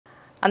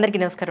అందరికీ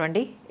నమస్కారం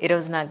అండి.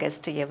 ఈరోజు నా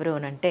గెస్ట్ ఎవరు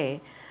అనంటే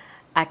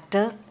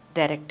actor,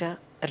 director,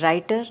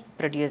 writer,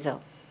 producer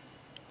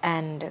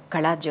and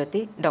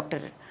Kalajyothi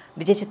doctor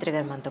విజయ చిత్ర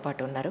గారు మనతో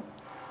పాటు ఉన్నారు.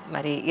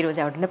 మరి ఈరోజు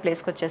ఆవిడున్న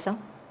ప్లేస్కి వచ్చేసాం.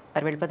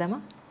 మరి వెళ్ళిపోదామా?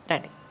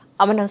 రండి.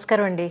 అమ్మ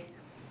నమస్కారం అండి.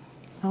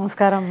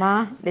 నమస్కారం అమ్మా.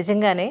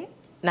 నిజంగానే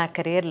నా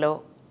కెరియర్లో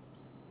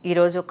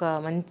ఈరోజు ఒక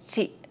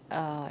మంచి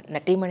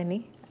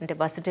నటీమణిని అంటే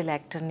వర్సిటైల్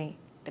యాక్టర్ని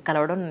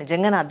కలవడం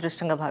నిజంగా నా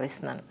అదృష్టంగా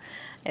భావిస్తున్నాను.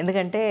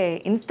 ఎందుకంటే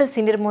ఇంత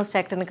సీనియర్ మోస్ట్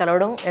యాక్టర్ని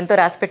కలవడం ఎంతో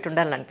రాసిపెట్టి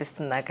ఉండాలని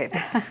అనిపిస్తుంది నాకైతే.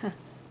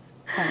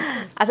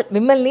 అసలు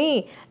మిమ్మల్ని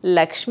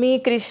లక్ష్మీ,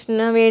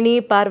 కృష్ణవేణి,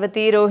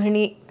 పార్వతి,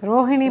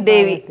 రోహిణి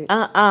దేవి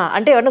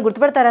అంటే ఎవరన్నా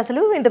గుర్తుపడతారా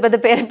అసలు? ఇంత పెద్ద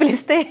పేరు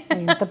పిలిస్తే?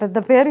 ఇంత పెద్ద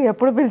పేరు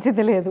ఎప్పుడు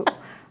పిలిచింది లేదు.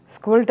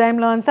 స్కూల్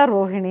టైంలో అంతా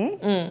రోహిణి,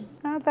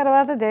 ఆ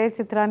తర్వాత జయ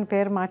చిత్ర అని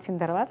పేరు మార్చిన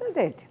తర్వాత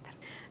జయ చిత్ర.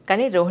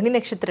 కానీ రోహిణి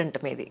నక్షత్రం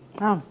అంటే మీది.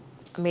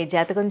 మీ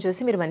జాతకం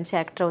చూసి మీరు మంచి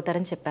యాక్టర్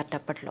అవుతారని చెప్పారు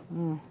అప్పట్లో.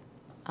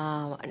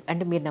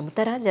 అంటే మీరు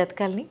నమ్ముతారా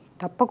జాతకాలని?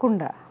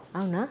 తప్పకుండా.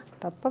 అవునా?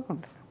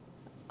 తప్పకుండా.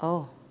 ఓ,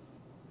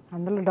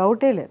 అందులో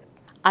డౌటే లేదు.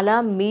 అలా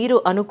మీరు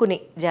అనుకుని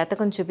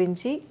జాతకం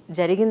చూపించి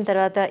జరిగిన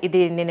తర్వాత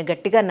ఇది నేను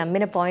గట్టిగా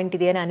నమ్మిన పాయింట్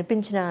ఇది అని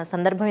అనిపించిన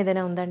సందర్భం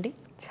ఏదైనా ఉందండి?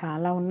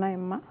 చాలా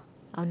ఉన్నాయమ్మా.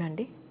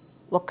 అవునండి.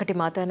 ఒక్కటి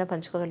మాతో అయినా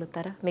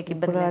పంచుకోగలుగుతారా? మీకు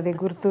ఇబ్బంది? అది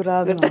గుర్తు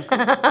రాదు.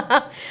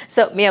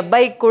 సో మీ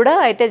అబ్బాయికి కూడా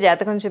అయితే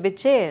జాతకం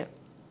చూపించే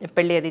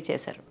పెళ్ళి అది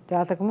చేశారు?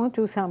 జాతకము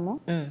చూసాము,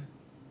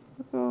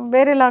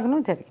 వేరేలాగనూ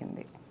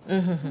జరిగింది.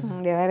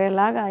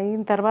 వేరేలాగా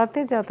అయిన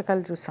తర్వాతే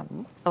జాతకాలు చూసాము.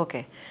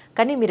 ఓకే.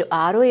 కానీ మీరు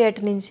 6వ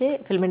ఏట నుంచే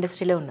ఫిల్మ్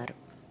ఇండస్ట్రీలో ఉన్నారు.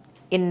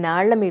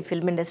 ఇన్నాళ్ల మీ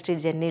ఫిల్మ్ ఇండస్ట్రీ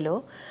జర్నీలో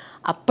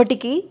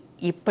అప్పటికి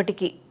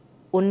ఇప్పటికి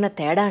ఉన్న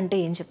తేడా అంటే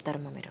ఏం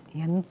చెప్తారమ్మా మీరు?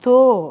 ఎంతో.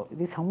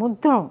 ఇది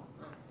సముద్రం.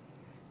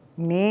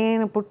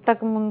 నేను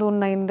పుట్టక ముందు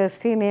ఉన్న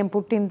ఇండస్ట్రీ, నేను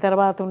పుట్టిన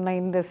తర్వాత ఉన్న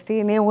ఇండస్ట్రీ,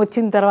 నేను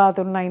వచ్చిన తర్వాత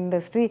ఉన్న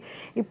ఇండస్ట్రీ,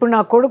 ఇప్పుడు నా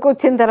కొడుకు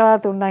వచ్చిన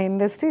తర్వాత ఉన్న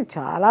ఇండస్ట్రీ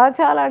చాలా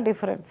చాలా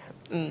డిఫరెన్స్.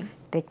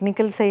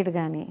 టెక్నికల్ సైడ్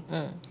కానీ,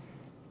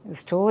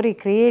 స్టోరీ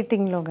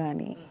క్రియేటింగ్లో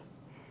కానీ,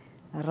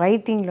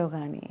 రైటింగ్లో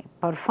కానీ,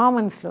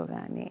 పర్ఫార్మెన్స్లో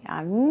కానీ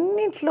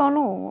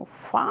అన్నిట్లోనూ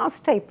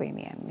ఫాస్ట్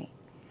అయిపోయినాయి అన్నీ.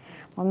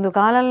 ముందు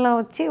కాలంలో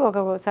వచ్చి ఒక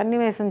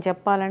సన్నివేశం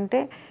చెప్పాలంటే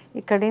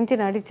ఇక్కడి నుంచి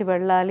నడిచి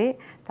వెళ్ళాలి,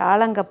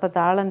 తాళం కప్ప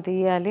తాళం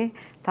తీయాలి,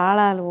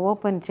 తాళాలు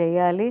ఓపెన్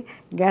చేయాలి,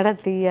 గెడ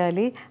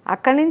తీయాలి,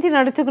 అక్కడి నుంచి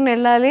నడుచుకుని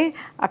వెళ్ళాలి,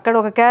 అక్కడ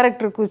ఒక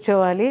క్యారెక్టర్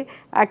కూర్చోవాలి,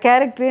 ఆ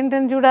క్యారెక్టర్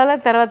ఏంటని చూడాలా,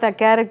 తర్వాత ఆ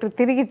క్యారెక్టర్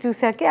తిరిగి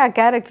చూసాకే ఆ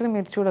క్యారెక్టర్ని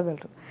మీరు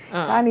చూడగలరు.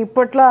 కానీ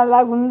ఇప్పట్లో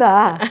అలాగుందా?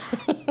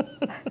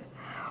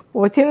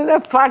 వచ్చిన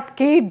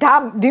ఫాట్కి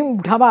ఢామ్ డిమ్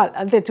ఢమాల్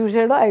అంతే,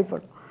 చూసాడో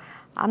అయిపోడు.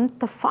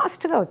 అంత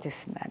ఫాస్ట్గా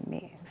వచ్చేసింది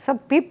అన్నీ. సో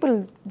పీపుల్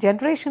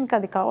జనరేషన్కి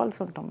అది కావాల్సి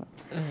ఉంటుంది.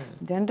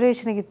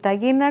 జనరేషన్కి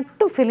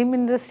తగినట్టు ఫిలిం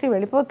ఇండస్ట్రీ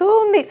వెళ్ళిపోతూ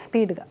ఉంది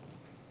స్పీడ్గా,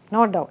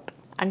 నో డౌట్.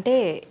 అంటే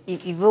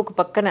ఇవి ఒక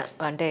పక్కన,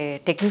 అంటే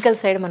టెక్నికల్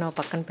సైడ్ మనం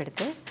పక్కన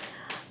పెడితే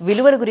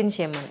విలువల గురించి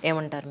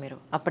ఏమంటారు మీరు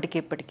అప్పటికి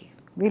ఇప్పటికి?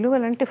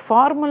 విలువలు అంటే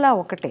ఫార్ములా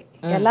ఒకటే.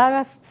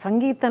 ఎలాగా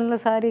సంగీతంలో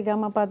సారీ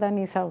గమ పద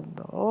నిసా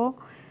ఉందో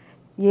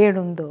 7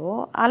 ఉందో,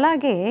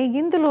 అలాగే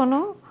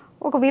ఇందులోనూ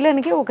ఒక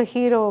విలన్కి ఒక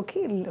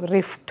హీరోకి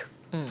రిఫ్ట్,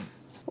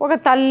 ఒక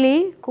తల్లి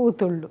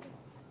కూతుళ్ళు,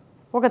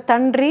 ఒక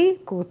తండ్రి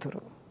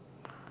కూతురు,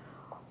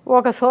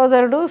 ఒక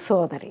సోదరుడు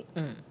సోదరి,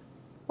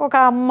 ఒక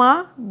అమ్మ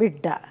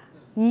బిడ్డ,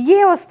 ఇవే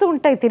వస్తూ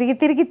ఉంటాయి తిరిగి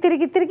తిరిగి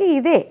తిరిగి తిరిగి.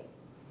 ఇదే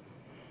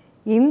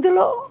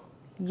ఇందులో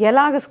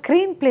ఎలాగ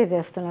స్క్రీన్ ప్లే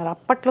చేస్తున్నారు.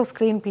 అప్పట్లో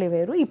స్క్రీన్ ప్లే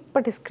వేరు,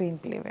 ఇప్పటి స్క్రీన్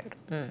ప్లే వేరు.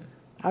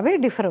 అవే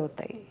డిఫర్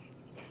అవుతాయి.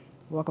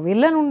 ఒక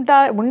విలన్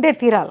ఉండే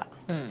తీరాల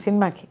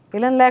సినిమాకి,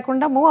 విలన్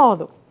లేకుండా మూవ్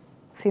అవ్వదు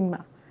సినిమా.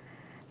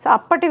 సో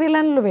అప్పటి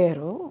విలన్లు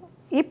వేరు,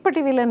 ఇప్పటి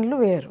విలన్లు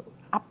వేరు.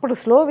 అప్పుడు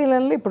స్లో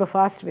విలన్లు, ఇప్పుడు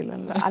ఫాస్ట్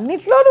విలన్లు.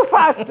 అన్నిట్లోనూ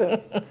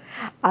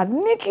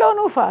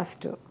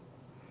ఫాస్ట్.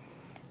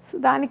 సో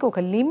దానికి ఒక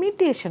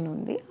లిమిటేషన్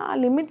ఉంది. ఆ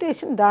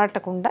లిమిటేషన్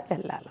దాటకుండా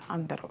వెళ్ళాలి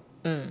అందరూ.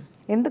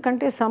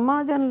 ఎందుకంటే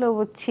సమాజంలో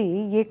వచ్చి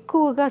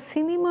ఎక్కువగా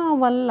సినిమా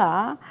వల్ల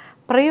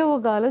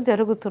ప్రయోగాలు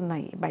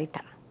జరుగుతున్నాయి బయట.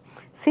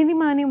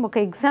 సినిమాని ఒక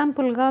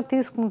ఎగ్జాంపుల్గా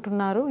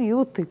తీసుకుంటున్నారు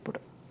యూత్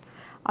ఇప్పుడు.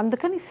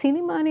 అందుకని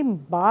సినిమాని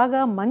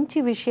బాగా మంచి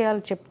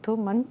విషయాలు చెప్తూ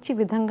మంచి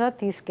విధంగా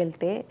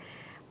తీసుకెళ్తే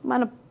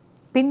మన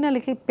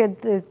పిల్లలకి,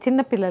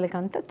 చిన్నపిల్లలకి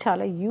అంతా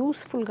చాలా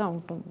యూస్ఫుల్గా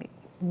ఉంటుంది.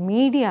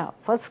 మీడియా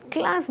ఫస్ట్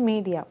క్లాస్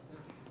మీడియా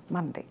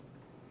మనది.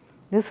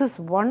 This is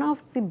one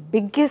of the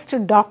biggest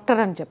doctor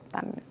అని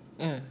చెప్తాను.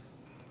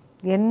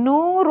 ఎన్నో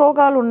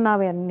రోగాలు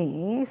ఉన్నవి అన్నీ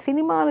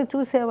సినిమాలు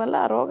చూసే వల్ల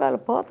ఆ రోగాలు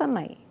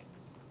పోతున్నాయి,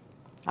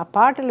 ఆ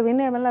పాటలు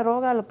వినే వల్ల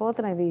రోగాలు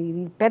పోతున్నాయి.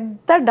 ఇది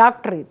పెద్ద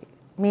డాక్టర్ ఇది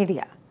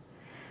మీడియా.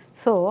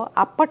 సో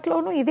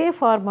అప్పట్లోనూ ఇదే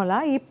ఫార్ములా,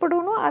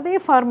 ఇప్పుడును అదే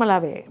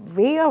ఫార్ములావే.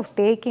 Way of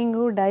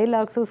taking,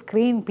 dialogues,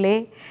 screen play,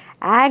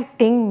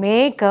 acting,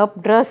 makeup,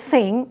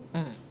 dressing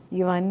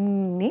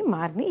ఇవన్నీ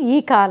మారినాయి ఈ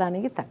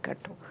కాలానికి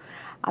తగ్గట్టు.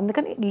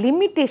 అందుకని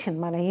లిమిటేషన్,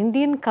 మన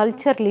ఇండియన్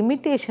కల్చర్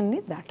లిమిటేషన్ని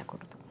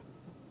దాటకూడదు.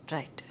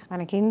 రైట్.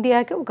 మనకి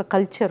ఇండియాకి ఒక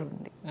కల్చర్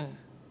ఉంది,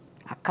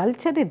 ఆ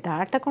కల్చర్ని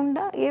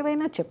దాటకుండా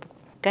ఏవైనా చెప్పు.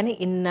 కానీ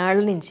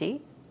ఇన్నాళ్ళ నుంచి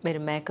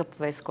మీరు మేకప్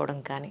వేసుకోవడం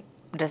కానీ,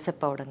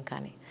 డ్రెస్అప్ అవ్వడం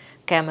కానీ,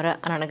 కెమెరా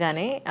అని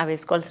అనగానే అవి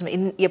వేసుకోవాల్సిన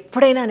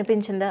ఎప్పుడైనా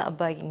అనిపించిందా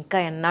అబ్బాయి ఇంకా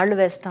ఎన్నాళ్ళు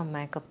వేస్తాం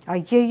మేకప్?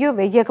 అయ్యయ్యో,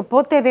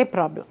 వెయ్యకపోతేనే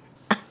problem.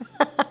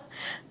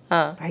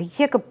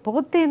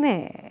 వెయ్యకపోతేనే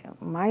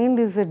mind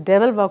is a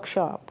devil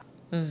workshop.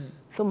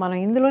 So మనం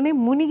ఇందులోనే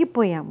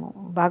మునిగిపోయాము.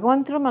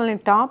 భగవంతుడు మనల్ని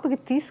టాప్కి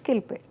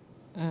తీసుకెళ్ళిపోయి.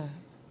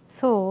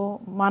 సో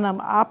మనం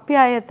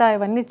ఆప్యాయత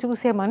ఇవన్నీ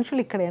చూసే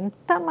మనుషులు ఇక్కడ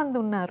ఎంతమంది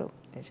ఉన్నారు.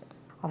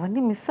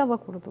 అవన్నీ మిస్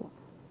అవ్వకూడదు.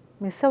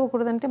 మిస్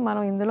అవ్వకూడదంటే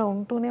మనం ఇందులో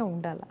ఉంటూనే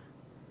ఉండాలి.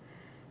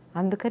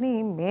 అందుకని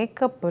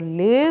మేకప్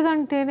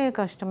లేదంటేనే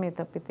కష్టమే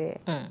తప్పితే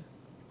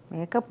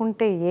మేకప్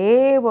ఉంటే ఏ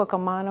ఒక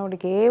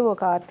మానవుడికి, ఏ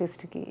ఒక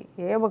ఆర్టిస్ట్కి,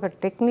 ఏ ఒక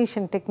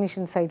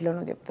టెక్నీషియన్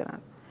సైడ్లోనూ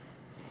చెప్తున్నాను,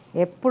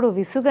 ఎప్పుడు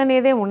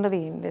విసుగనేదే ఉండదు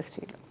ఈ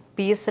ఇండస్ట్రీలో.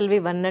 పిఎస్ఎల్వి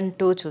 1 and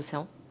 2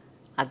 చూసాం,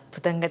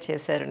 అద్భుతంగా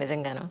చేశారు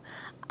నిజంగాను.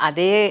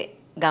 అదే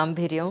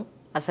గాంభీర్యం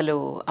అసలు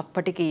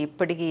అప్పటికి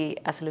ఇప్పటికీ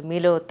అసలు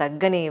మీలో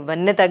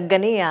వన్నె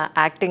తగ్గని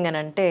యాక్టింగ్ అని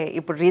అంటే,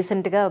 ఇప్పుడు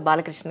రీసెంట్గా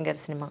బాలకృష్ణ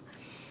గారి సినిమా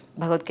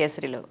భగవత్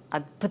కేసరిలో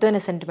అద్భుతమైన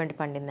సెంటిమెంట్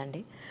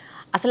పండిందండి.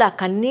 అసలు ఆ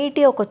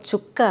కన్నీటి ఒక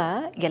చుక్క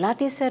ఎలా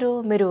తీశారు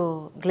మీరు?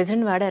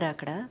 గ్లిజరిన్ వాడారా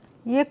అక్కడ?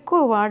 ఎక్కువ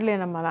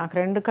వాడలేనమ్మా, నాకు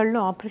 2 కళ్ళు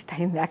ఆపరేట్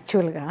అయింది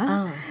యాక్చువల్గా.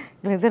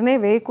 గ్లిజరినే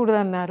వేయకూడదు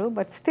అన్నారు,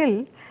 బట్ స్టిల్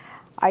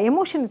ఆ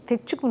ఎమోషన్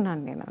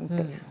తెచ్చుకున్నాను నేను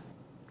అంతే.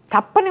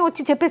 తప్పని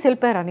వచ్చి చెప్పేసి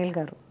వెళ్ళిపోయారు అనిల్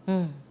గారు,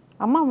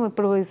 అమ్మ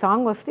ఇప్పుడు ఈ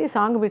సాంగ్ వస్తే ఈ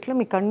సాంగ్ బిట్లో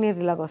మీ కన్నీరు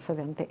ఇలాగ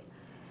వస్తుంది అంతే.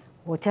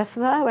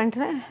 వచ్చేస్తుందా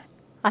వెంటనే?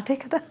 అదే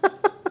కదా.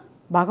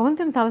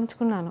 భగవంతుని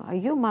తలంచుకున్నాను,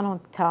 అయ్యో మనం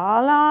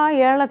చాలా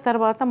ఏళ్ల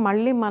తర్వాత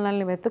మళ్ళీ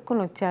మనల్ని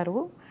వెతుక్కుని వచ్చారు,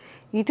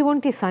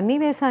 ఇటువంటి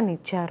సన్నివేశాన్ని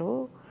ఇచ్చారు,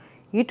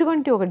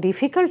 ఇటువంటి ఒక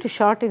డిఫికల్ట్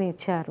షాట్ని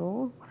ఇచ్చారు,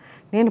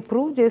 నేను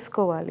ప్రూవ్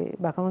చేసుకోవాలి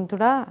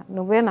భగవంతుడా,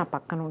 నువ్వే నా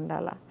పక్కన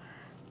ఉండాలా.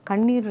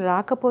 కన్నీరు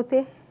రాకపోతే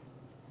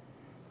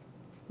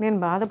నేను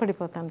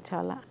బాధపడిపోతాను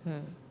చాలా.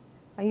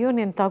 అయ్యో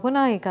నేను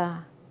తగునా ఇక.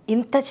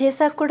 ఇంత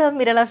చేశాక కూడా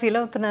మీరు ఎలా ఫీల్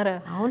అవుతున్నారా?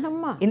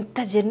 అవునమ్మా, ఇంత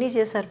జర్నీ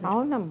చేశారు.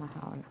 అవునమ్మా.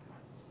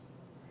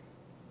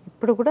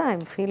 ఇప్పుడు కూడా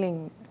ఐఎమ్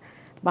ఫీలింగ్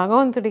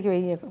భగవంతుడికి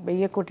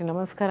 1000 కోటి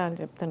నమస్కారాలు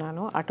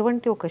చెప్తున్నాను.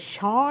 అటువంటి ఒక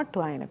షాట్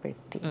ఆయన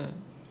పెట్టి,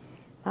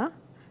 ఆ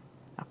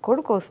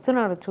కొడుకు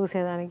వస్తున్నాడు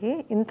చూసేదానికి,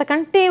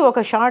 ఇంతకంటే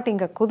ఒక షాట్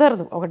ఇంకా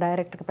కుదరదు ఒక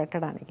డైరెక్ట్కి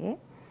పెట్టడానికి.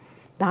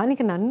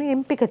 దానికి నన్ను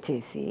ఎంపిక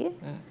చేసి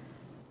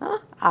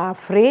ఆ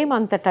ఫ్రేమ్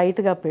అంత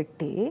టైట్గా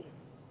పెట్టి,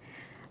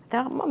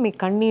 అమ్మ మీ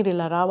కన్నీరు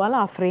ఇలా రావాలా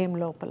ఆ ఫ్రేమ్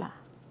లోపల.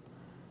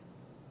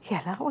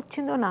 ఎలా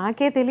వచ్చిందో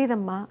నాకే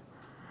తెలియదమ్మా.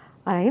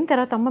 అయిన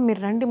తర్వాత అమ్మ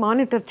మీరు రండి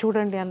మానిటర్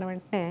చూడండి అన్న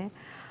వెంటనే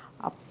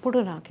అప్పుడు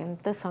నాకు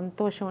ఎంత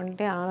సంతోషం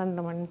అంటే,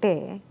 ఆనందం అంటే,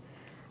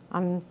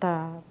 అంత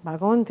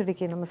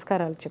భగవంతుడికి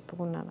నమస్కారాలు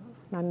చెప్పుకున్నాను.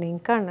 నన్ను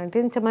ఇంకా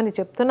నటించమని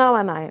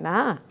చెప్తున్నావా నాయన,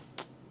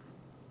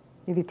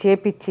 ఇది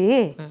చేపిచ్చి.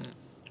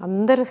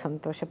 అందరూ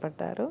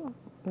సంతోషపడ్డారు.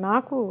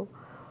 నాకు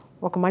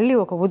మళ్ళీ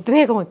ఒక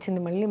ఉద్వేగం వచ్చింది,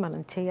 మళ్ళీ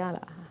మనం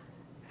చేయాలా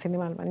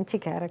సినిమాలు, మంచి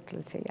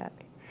క్యారెక్టర్లు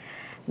చేయాలి.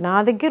 నా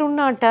దగ్గర ఉన్న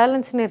ఆ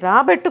టాలెంట్స్ని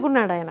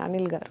రాబెట్టుకున్నాడు ఆయన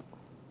అనిల్ గారు.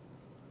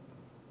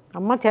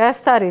 అమ్మ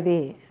చేస్తారు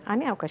ఇది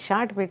అని ఒక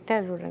షాట్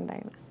పెట్టాడు చూడండి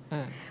ఆయన.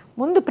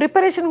 ముందు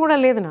ప్రిపరేషన్ కూడా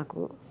లేదు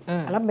నాకు,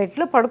 అలా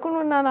బెడ్లో పడుకుని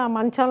ఉన్నాను ఆ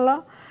మంచంలో,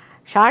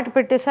 షాట్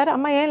పెట్టేశారు,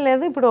 అమ్మ ఏం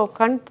లేదు ఇప్పుడు ఒక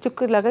కంటి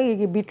చుక్కులాగా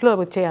ఈ బిట్లో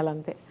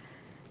వచ్చేయాలంతే.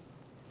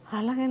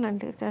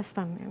 అలాగేనండి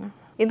చేస్తాను నేను.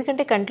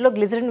 ఎందుకంటే కంటిలో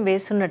గ్లిజరిన్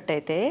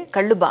వేసున్నట్టయితే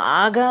కళ్ళు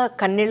బాగా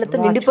కన్నీళ్లతో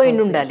నిండిపోయి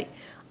ఉండాలి,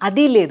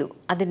 అది లేదు.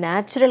 అది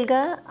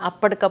న్యాచురల్గా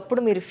అప్పటికప్పుడు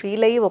మీరు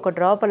ఫీల్ అయ్యి ఒక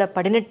డ్రాప్ అలా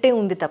పడినట్టే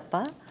ఉంది తప్ప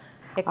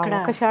ఎక్కడ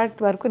ఒక షాట్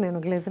వరకు నేను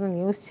గ్లిజరిన్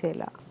యూజ్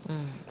చేయాల.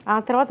 ఆ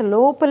తర్వాత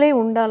లోపలే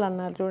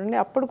ఉండాలన్నారు చూడండి,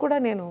 అప్పుడు కూడా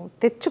నేను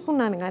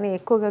తెచ్చుకున్నాను, కానీ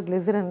ఎక్కువగా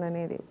గ్లిజరిన్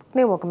అనేది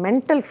నేను ఒక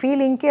మెంటల్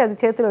ఫీలింగ్కి అది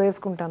చేతిలో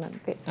వేసుకుంటాను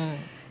అంతే.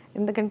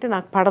 ఎందుకంటే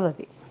నాకు పడదు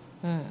అది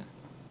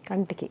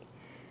కంటికి.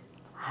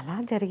 అలా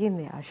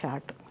జరిగింది ఆ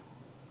షాట్.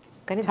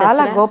 కానీ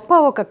చాలా గొప్ప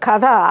ఒక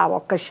కథ ఆ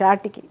ఒక్క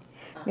షాట్కి.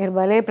 మీరు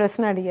భలే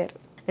ప్రశ్న అడిగారు.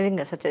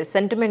 నిజంగా సచ్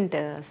సెంటిమెంట్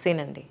సీన్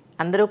అండి.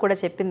 అందరూ కూడా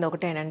చెప్పింది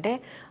ఒకటేనంటే,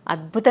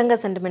 అద్భుతంగా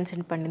సెంటిమెంట్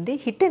సీన్ పండింది.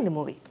 హిట్ అయింది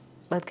మూవీ,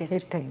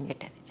 హిట్ అయింది,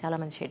 చాలా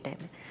మంచి హిట్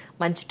అయింది.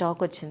 మంచి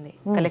టాక్ వచ్చింది,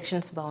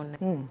 కలెక్షన్స్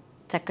బాగున్నాయి.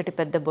 చక్కటి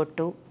పెద్ద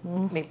బొట్టు,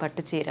 మీ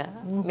పట్టు చీర,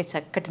 మీ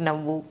చక్కటి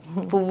నవ్వు,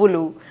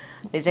 పువ్వులు,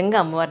 నిజంగా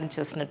అమ్మవారిని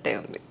చూసినట్టే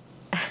ఉంది.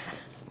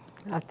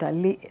 ఆ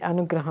తల్లి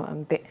అనుగ్రహం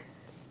అంతే.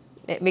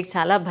 మీకు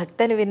చాలా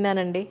భక్తి అని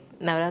విన్నానండి.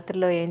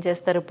 నవరాత్రిలో ఏం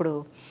చేస్తారు? ఇప్పుడు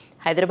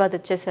హైదరాబాద్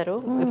వచ్చేసారు,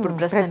 ఇప్పుడు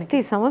ప్రతి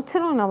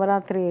సంవత్సరం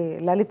నవరాత్రి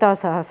లలితా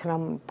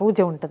సహస్రం పూజ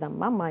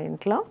ఉంటుందమ్మా మా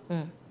ఇంట్లో.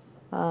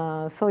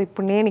 సో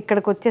ఇప్పుడు నేను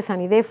ఇక్కడికి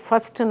వచ్చేసాను, ఇదే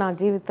ఫస్ట్ నా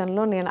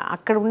జీవితంలో నేను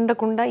అక్కడ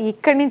ఉండకుండా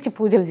ఇక్కడి నుంచి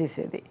పూజలు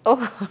చేసేది.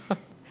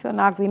 సో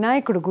నాకు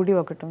వినాయకుడు గుడి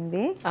ఒకటి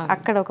ఉంది,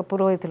 అక్కడ ఒక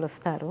పురోహితులు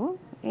వస్తారు,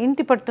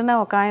 ఇంటి పట్టున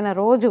ఒక ఆయన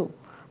రోజు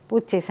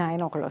పూజ చేసి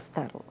ఆయన ఒకళ్ళు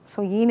వస్తారు. సో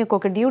ఈయనకు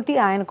ఒక డ్యూటీ,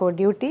 ఆయనకు ఒక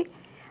డ్యూటీ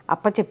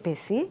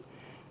అప్పచెప్పేసి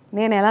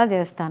నేను ఎలా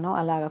చేస్తానో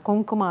అలాగ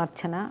కుంకుమ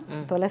అర్చన,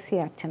 తులసి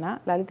అర్చన,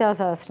 లలితా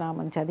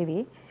సహస్రనామం చదివి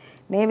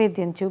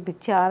నైవేద్యం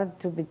చూపించి ఆరతి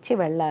చూపించి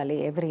వెళ్ళాలి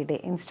ఎవ్రీడే,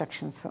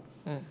 ఇన్స్ట్రక్షన్స్.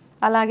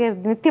 అలాగే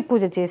నిత్య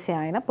పూజ చేసి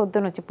ఆయన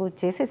పొద్దున్న వచ్చి పూజ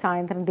చేసి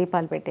సాయంత్రం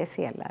దీపాలు పెట్టేసి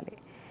వెళ్ళాలి,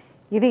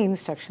 ఇది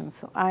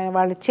ఇన్స్ట్రక్షన్స్. ఆయన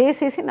వాళ్ళు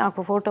చేసేసి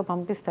నాకు ఫోటో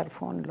పంపిస్తారు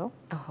ఫోన్లో,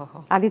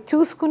 అది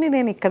చూసుకుని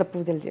నేను ఇక్కడ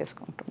పూజలు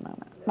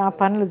చేసుకుంటున్నాను, నా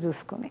పనులు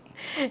చూసుకుని.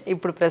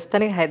 ఇప్పుడు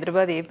ప్రస్తుతానికి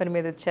హైదరాబాద్ ఏ పని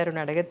మీద వచ్చారు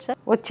అని అడగచ్చా?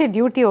 వచ్చే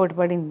డ్యూటీ ఒకటి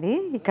పడింది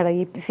ఇక్కడ,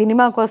 ఈ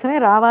సినిమా కోసమే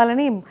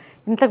రావాలని.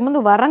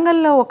 ఇంతకుముందు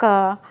వరంగల్లో ఒక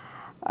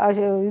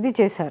ఇది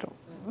చేశారు,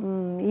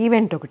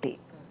 ఈవెంట్ ఒకటి,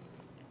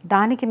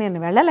 దానికి నేను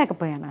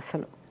వెళ్ళలేకపోయాను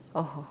అసలు.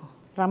 ఓహో.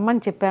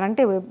 రమ్మని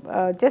చెప్పారంటే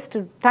జస్ట్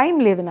టైం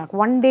లేదు నాకు,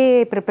 1 డే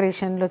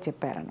ప్రిపరేషన్లో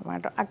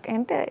చెప్పారనమాట.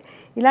 అంటే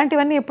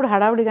ఇలాంటివన్నీ ఎప్పుడు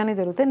హడావుడిగానే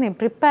జరుగుతాయి, నేను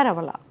ప్రిపేర్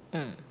అవ్వాల.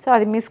 సో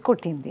అది మిస్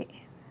కొట్టింది.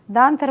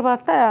 దాని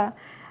తర్వాత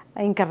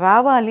ఇంకా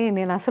రావాలి,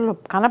 నేను అసలు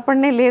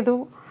కనపడనే లేదు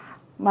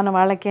మన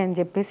వాళ్ళకి అని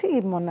చెప్పేసి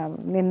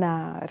నిన్న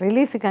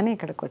రిలీజ్ కానీ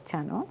ఇక్కడికి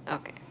వచ్చాను.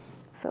 ఓకే.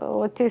 సో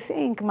వచ్చేసి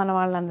ఇంక మన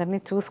వాళ్ళందరినీ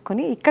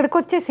చూసుకొని ఇక్కడికి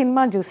వచ్చే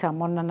సినిమా చూసాం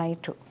మొన్న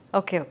నైట్.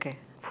 ఓకే. ఓకే.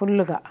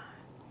 ఫుల్గా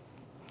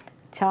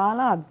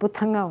చాలా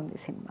అద్భుతంగా ఉంది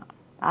సినిమా.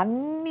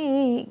 అన్ని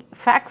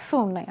ఫ్యాక్ట్స్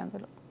ఉన్నాయి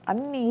అందులో,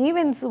 అన్ని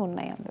ఈవెంట్స్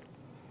ఉన్నాయి అందులో.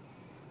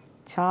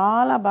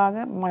 చాలా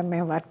బాగా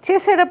మేము వర్క్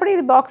చేసేటప్పుడు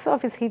ఇది బాక్స్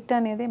ఆఫీస్ హిట్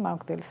అనేది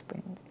మాకు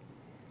తెలిసిపోయింది.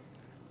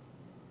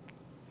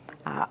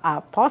 ఆ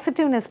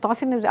పాజిటివ్నెస్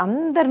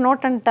అందరి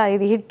నోటంట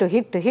ఇది hit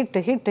hit hit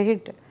hit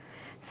hit.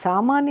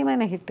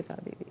 సామాన్యమైన హిట్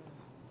కాదు ఇది,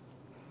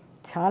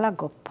 చాలా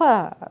గొప్ప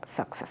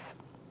సక్సెస్.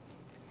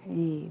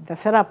 ఈ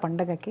దసరా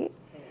పండగకి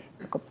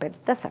ఒక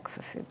పెద్ద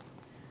సక్సెస్ ఇది.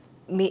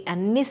 మీ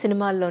అన్ని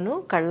సినిమాల్లోనూ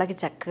కళ్ళకి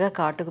చక్కగా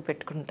కాటుకు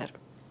పెట్టుకుంటారు.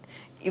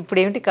 ఇప్పుడు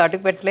ఏమిటి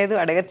కాటుకు పెట్టలేదు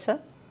అడగచ్చా?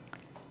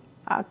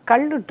 ఆ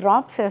కళ్ళు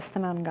డ్రాప్స్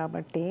వేస్తున్నాను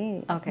కాబట్టి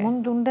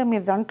ముందుండే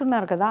మీరు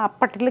అంటున్నారు కదా,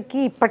 అప్పటికి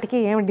ఇప్పటికీ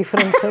ఏమి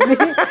డిఫరెన్స్ అది.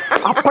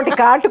 అప్పటి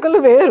కాటుకలు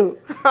వేరు,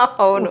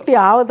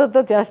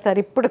 ఆవదతో చేస్తారు.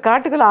 ఇప్పుడు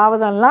కాటుకలు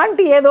ఆవదం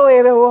లాంటి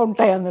ఏవేవో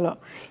ఉంటాయి అందులో.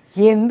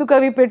 ఎందుకు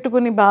అవి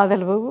పెట్టుకుని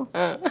బాధలు?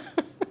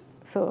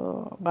 సో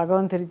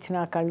భగవంతుడు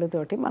ఇచ్చిన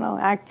కళ్ళుతోటి మనం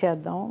యాక్ట్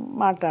చేద్దాం,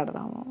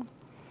 మాట్లాడదాము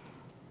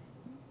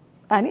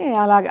అని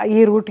అలాగా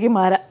ఈ రూట్కి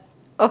మారా.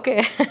 ఓకే.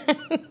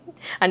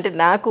 అంటే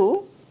నాకు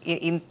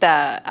ఇంత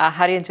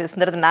ఆహార్యం చూసిన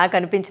తర్వాత నాకు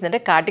అనిపించింది అంటే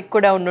కాటికి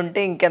కూడా ఉండుంటే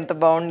ఇంకెంత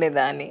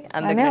బాగుండేదా అని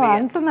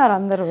అంటున్నారు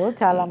అందరూ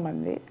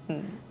చాలామంది.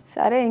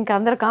 సరే ఇంకా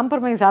అందరు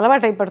కాంప్రమైజ్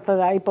అలవాటు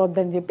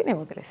అయిపోద్దని చెప్పి నేను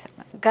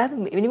వదిలేసాను. కాదు,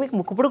 మీకు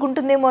ముక్కు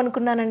పుడుకుంటుందేమో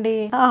అనుకున్నానండి.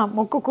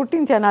 ముక్కు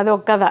కుట్టించాను, అది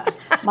ఒక కథ.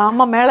 మా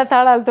అమ్మ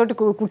మేళతాళాలతోటి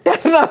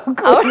కుట్టారు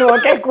నాకు,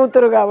 ఒకే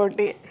కూతురు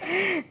కాబట్టి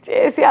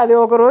చేసి అది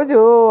ఒకరోజు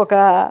ఒక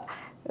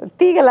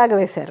తీగలాగా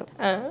వేశారు.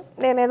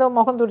 నేనేదో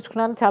ముఖం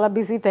తుడుచుకున్నాను, చాలా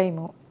బిజీ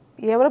టైము.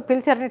 ఎవరో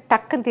పిలిచారని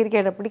టక్కని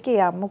తిరిగేటప్పటికి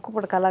ఆ ముక్కు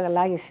పుడక అలాగా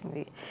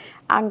లాగేసింది.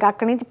 ఇంక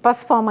అక్కడి నుంచి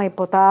పస్ ఫామ్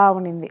అయిపోతా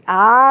ఉండింది.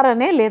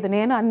 ఆరనే లేదు,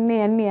 నేను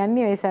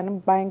అన్నీ వేశాను.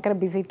 భయంకర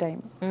బిజీ టైం,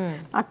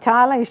 నాకు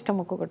చాలా ఇష్టం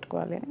ముక్కు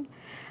కట్టుకోవాలి అని.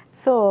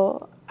 సో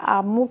ఆ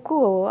ముక్కు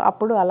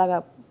అప్పుడు అలాగా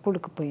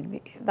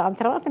పుడుకుపోయింది. దాని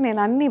తర్వాత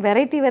నేను అన్ని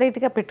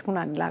వెరైటీగా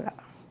పెట్టుకున్నాను, ఇలాగా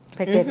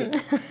పెట్టేది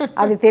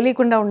అది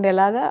తెలియకుండా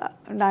ఉండేలాగా.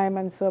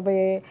 డైమండ్స్,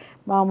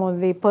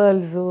 మామూలుది,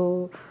 పర్ల్స్,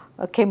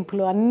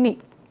 కెంపులు అన్నీ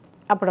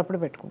అప్పుడప్పుడు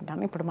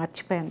పెట్టుకుంటాను. ఇప్పుడు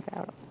మర్చిపోయాను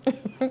తేవడం.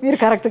 మీరు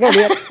కరెక్ట్గా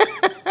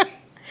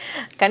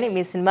కానీ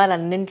మీ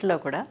సినిమాలన్నింటిలో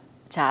కూడా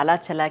చాలా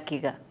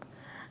చలాకీగా,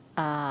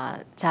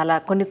 చాలా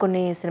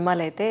కొన్ని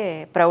సినిమాలు అయితే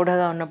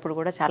ప్రౌఢగా ఉన్నప్పుడు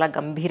కూడా చాలా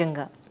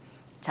గంభీరంగా,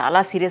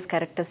 చాలా సీరియస్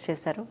క్యారెక్టర్స్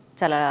చేశారు.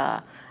 చాలా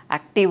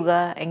యాక్టివ్గా,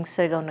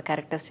 యంగ్స్టర్గా ఉన్న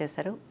క్యారెక్టర్స్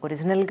చేశారు.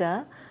 ఒరిజినల్గా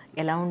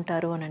ఎలా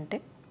ఉంటారు అని అంటే?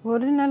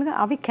 ఒరిజినల్గా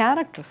అవి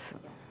క్యారెక్టర్స్,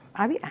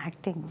 అవి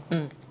యాక్టింగ్.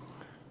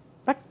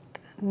 బట్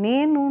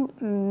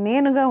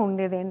నేనుగా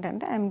ఉండేది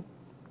ఏంటంటే ఐఎమ్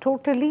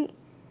టోటలీ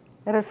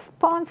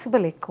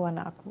రెస్పాన్సిబుల్ ఎక్కువ.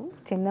 నాకు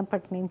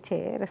చిన్నప్పటి నుంచే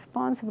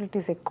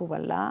రెస్పాన్సిబిలిటీస్ ఎక్కువ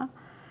వల్ల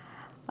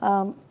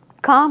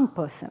కామ్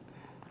పర్సన్.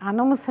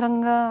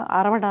 అనవసరంగా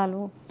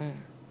అరవడాలు,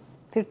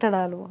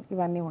 తిట్టడాలు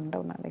ఇవన్నీ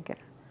ఉండవు నా దగ్గర.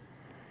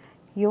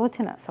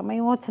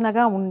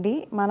 సమయోచనగా ఉండి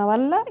మన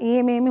వల్ల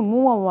ఏమేమి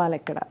మూవ్ అవ్వాలి.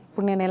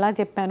 ఇప్పుడు నేను ఎలా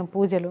చెప్పాను,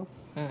 పూజలు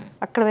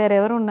అక్కడ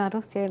వేరెవరు ఉన్నారు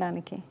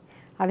చేయడానికి,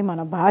 అది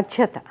మన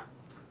బాధ్యత,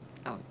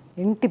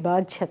 ఇంటి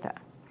బాధ్యత.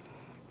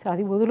 సో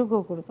అది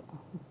వదులుకోకూడదు.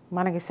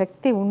 మనకి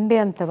శక్తి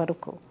ఉండేంత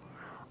వరకు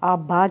ఆ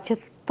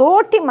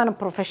బాధ్యతతోటి మన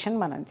ప్రొఫెషన్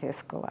మనం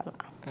చేసుకోవాలి,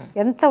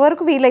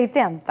 ఎంతవరకు వీలైతే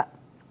అంత.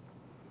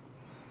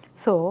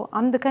 సో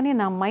అందుకని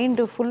నా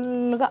మైండ్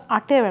ఫుల్గా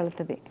అటే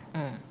వెళ్తుంది.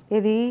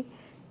 ఇది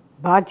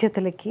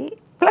బాధ్యతలకి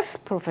ప్లస్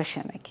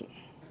ప్రొఫెషన్కి.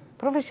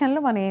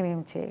 ప్రొఫెషన్లో మనం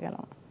ఏమేమి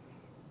చేయగలం,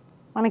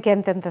 మనకి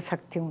ఎంతెంత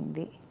శక్తి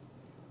ఉంది,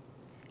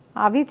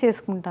 అవి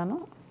చేసుకుంటాను,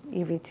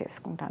 ఇవి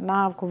చేసుకుంటాను.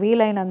 నాకు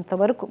వీలైనంత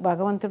వరకు,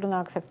 భగవంతుడు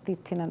నాకు శక్తి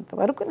ఇచ్చినంత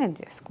వరకు నేను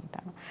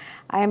చేసుకుంటాను.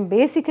 I'm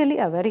basically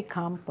a very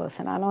calm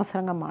person.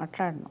 అనవసరంగా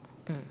మాట్లాడను.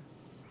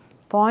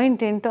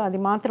 పాయింట్ ఏంటో అది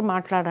మాత్రం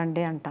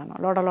మాట్లాడండి అంటాను.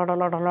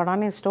 లోడ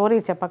అని స్టోరీ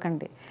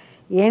చెప్పకండి.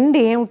 ఎండ్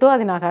ఏమిటో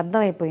అది నాకు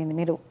అర్థమైపోయింది.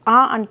 మీరు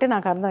అంటే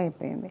నాకు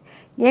అర్థమైపోయింది.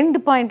 ఎండ్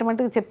పాయింట్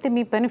మటుకు చెప్తే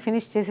మీ పని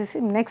ఫినిష్ చేసేసి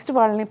నెక్స్ట్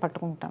వాళ్ళని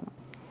పట్టుకుంటాను.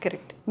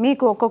 కరెక్ట్.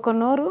 మీకు ఒక్కొక్క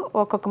నోరు,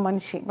 ఒక్కొక్క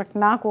మనిషి, బట్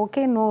నాకు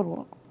ఒకే నోరు.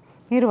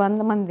 మీరు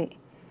 100 మంది,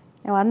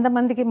 100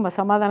 మందికి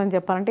సమాధానం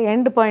చెప్పాలంటే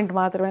ఎండ్ పాయింట్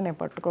మాత్రమే నేను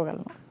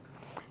పట్టుకోగలను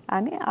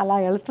అని అలా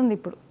వెళ్తుంది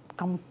ఇప్పుడు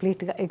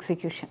కంప్లీట్గా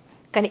ఎగ్జిక్యూషన్.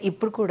 కానీ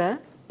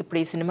ఇప్పుడు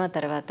ఈ సినిమా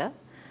తర్వాత,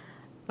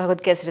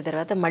 భగవత్ కేసరి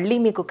తర్వాత మళ్ళీ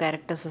మీకు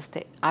క్యారెక్టర్స్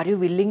వస్తే are you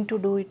willing to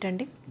do it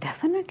అండి?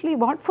 Definitely.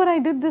 What for I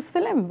did this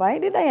film? Why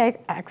did I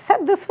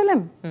accept this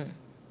film?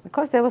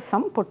 Because there was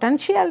some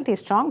potentiality,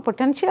 strong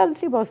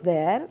potentiality was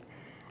there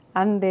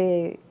and they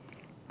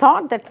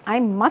thought that I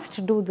must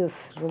do this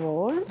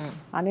role.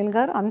 Anil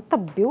garu anta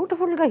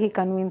beautiful ga he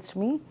convinced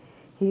me.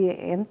 He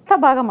enta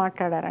baga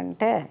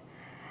maatladarante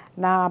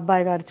నా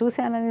అబ్బాయి గారు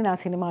చూశానని, నా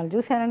సినిమాలు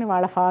చూశానని,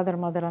 వాళ్ళ father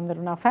mother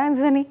అందరూ నా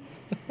ఫ్యాన్స్ అని,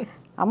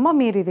 అమ్మ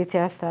మీరు ఇది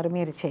చేస్తారు,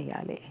 మీరు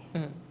చేయాలి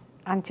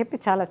అని చెప్పి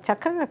చాలా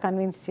చక్కగా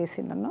కన్విన్స్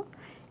చేసి నన్ను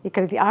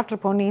ఇక్కడికి ఆఫ్టర్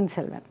పొన్నియిన్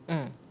సెల్వన్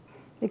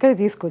ఇక్కడికి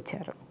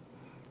తీసుకొచ్చారు.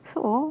 సో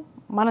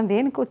మనం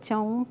దేనికి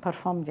వచ్చాము?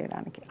 పర్ఫామ్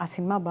చేయడానికి. ఆ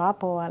సినిమా బాగా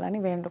పోవాలని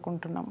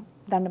వేడుకుంటున్నాం,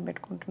 దండం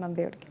పెట్టుకుంటున్నాం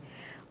దేవుడికి.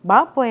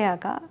 బాగా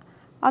పోయాక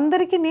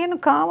అందరికీ నేను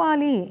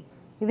కావాలి,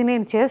 ఇది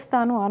నేను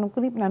చేస్తాను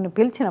అనుకుని నన్ను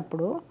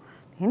పిలిచినప్పుడు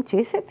నేను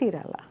చేసే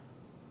తీరాల.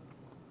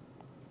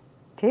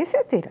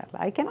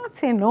 I cannot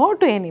say no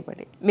to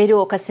anybody. మీరు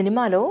ఒక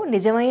సినిమాలో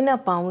నిజమైన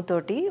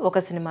పాముతోటి, ఒక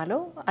సినిమాలో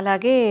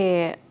అలాగే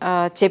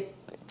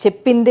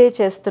చెప్పిందే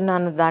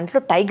చేస్తున్నాను దాంట్లో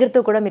టైగర్తో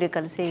కూడా మీరు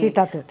కలిసి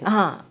చీటాతోటి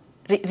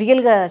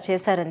రియల్గా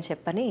చేశారని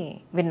చెప్పని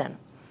విన్నాను.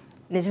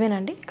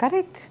 నిజమేనండి?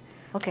 కరెక్ట్.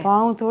 ఓకే.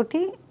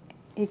 పాముతోటి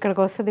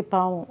ఇక్కడికి వస్తుంది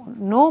పాము.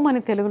 నోమ్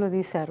అని తెలుగులో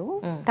తీశారు,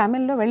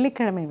 తమిళ్లో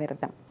వెள்ளிக்கிழமை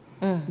విరదం,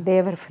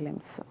 దేవర్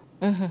ఫిలిమ్స్.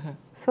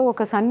 సో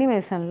ఒక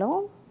సన్నివేశంలో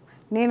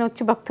నేను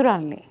వచ్చి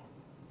భక్తురాల్ని,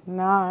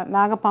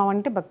 నాగపాము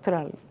అంటే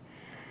భక్తురాల్ని.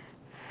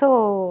 సో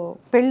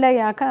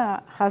పెళ్ళయ్యాక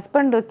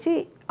హస్బెండ్ వచ్చి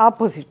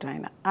ఆపోజిట్,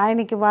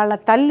 ఆయనకి వాళ్ళ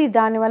తల్లి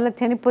దానివల్ల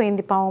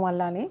చనిపోయింది పాము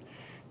వల్ల అని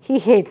హీ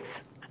హేట్స్,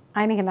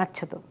 ఆయనకి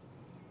నచ్చదు.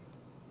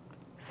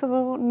 సో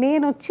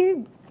నేను వచ్చి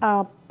ఆ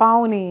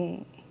పావుని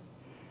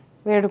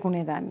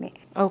వేడుకునేదాన్ని.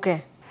 Okay.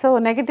 So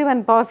negative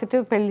and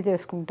positive పెళ్లి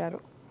చేసుకుంటారు.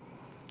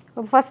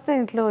 ఫస్ట్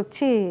ఇంట్లో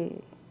వచ్చి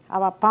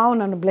ఆ పావు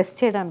నన్ను బ్లెస్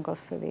చేయడానికి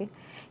వస్తుంది.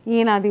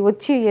 ఈయన అది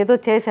వచ్చి ఏదో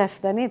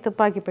చేసేస్తుందని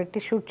తుపాకీ పెట్టి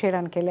షూట్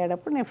చేయడానికి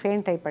వెళ్ళేటప్పుడు నేను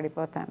ఫెయింట్ అయి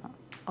పడిపోతాను.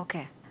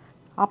 ఓకే.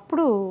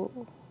 అప్పుడు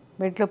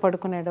బెడ్లో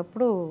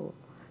పడుకునేటప్పుడు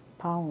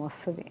పాము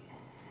వస్తుంది,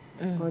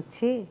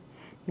 వచ్చి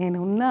నేను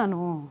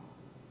ఉన్నాను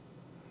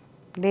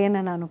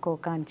లేనని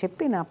అనుకోక అని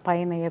చెప్పి నా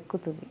పైన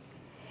ఎక్కుతుంది.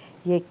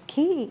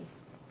 ఎక్కి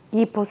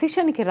ఈ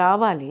పొజిషన్కి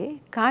రావాలి.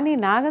 కానీ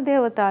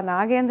నాగదేవత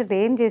నాగేంద్రుడు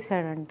ఏం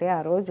చేశాడంటే, ఆ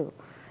రోజు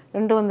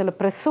 200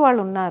 ప్రెస్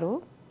వాళ్ళు ఉన్నారు,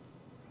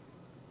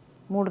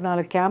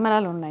 3-4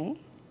 కెమెరాలు ఉన్నాయి.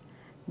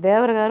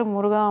 దేవర గారు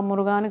మురుగా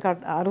మురుగా అని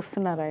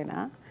అరుస్తున్నారు. ఆయన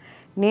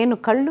నేను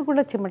కళ్ళు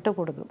కూడా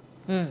చిమ్మటకూడదు,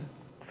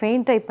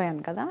 ఫెయింట్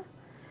అయిపోయాను కదా.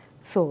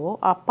 సో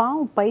ఆ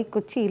పాము పైకి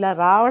వచ్చి ఇలా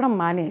రావడం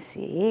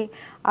మానేసి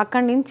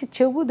అక్కడి నుంచి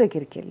చెవు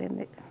దగ్గరికి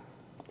వెళ్ళింది,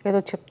 ఏదో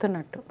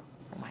చెప్తున్నట్టు.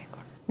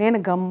 నేను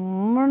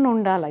గమ్మున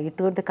ఉండాలి,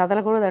 ఇటువంటి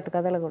కదలకూడదు, అటు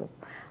కదలకూడదు.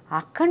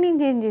 అక్కడి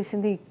నుంచి ఏం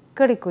చేసింది,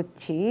 ఇక్కడికి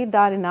వచ్చి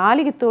దాని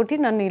నాలికతోటి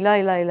నన్ను ఇలా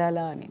ఇలా ఇలా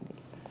ఇలా అనింది.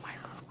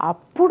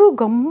 అప్పుడు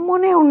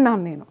గమ్మునే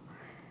ఉన్నాను నేను,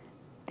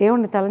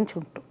 దేవుణ్ణి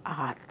తలంచుకుంటూ.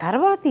 ఆ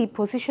తర్వాత ఈ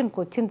పొజిషన్కి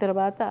వచ్చిన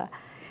తర్వాత,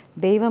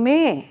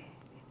 దైవమే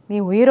నీ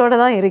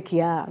ఉయిరోడదా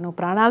ఎరికియా, నువ్వు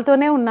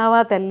ప్రాణాలతోనే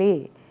ఉన్నావా తల్లి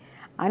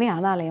అని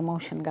అనాలి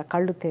ఎమోషన్గా,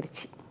 కళ్ళు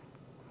తెరిచి.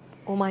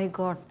 Oh my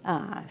God.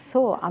 సో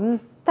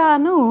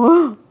అంతాను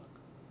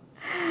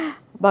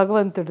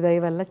భగవంతుడి దయ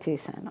వల్ల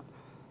చేశాను.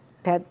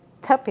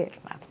 పెద్ద పేరు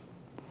నాకు,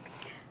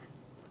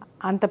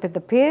 అంత పెద్ద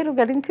పేరు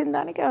గడించిన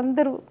దానికి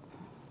అందరూ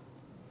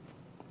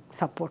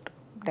సపోర్ట్,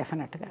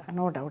 డెఫినెట్గా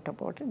నో డౌట్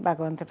అబౌట్ ఇట్.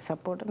 భగవంతుడి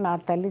సపోర్ట్. నా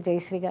తల్లి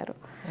జయశ్రీ గారు,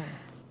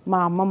 మా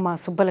అమ్మమ్మ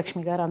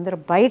సుబ్బలక్ష్మి గారు అందరూ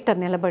బయట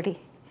నిలబడి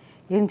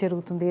ఏం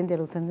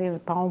జరుగుతుంది,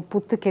 పాము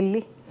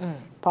పుత్తుకెళ్ళి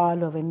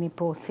పాలు అవన్నీ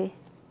పోసి,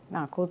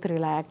 నా కూతురు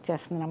ఇలా యాక్ట్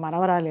చేస్తుంది, నా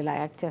మనవరాలు ఇలా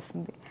యాక్ట్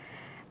చేస్తుంది,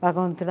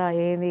 భగవంతుడా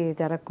ఏది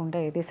జరగకుండా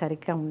ఏది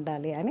సరిగ్గా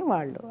ఉండాలి అని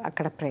వాళ్ళు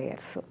అక్కడ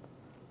ప్రేయర్స్.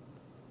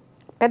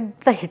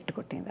 పెద్ద హిట్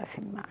కొట్టింది ఆ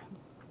సినిమా.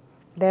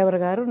 దేవర్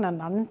గారు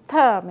నన్ను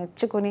అంతా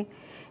మెచ్చుకొని,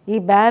 ఈ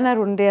బ్యానర్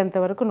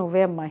ఉండేంతవరకు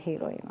నువ్వే అమ్మా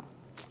హీరోయిన్.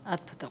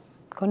 అద్భుతం.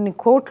 కొన్ని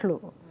కోట్లు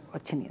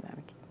వచ్చినాయి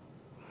దానికి.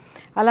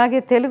 అలాగే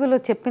తెలుగులో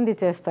చెప్పింది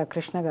చేస్తా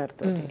కృష్ణ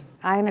గారితో,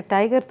 ఆయన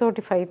టైగర్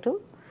తోటి ఫైటు,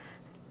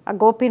 ఆ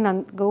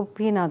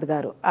గోపీనాథ్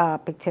గారు ఆ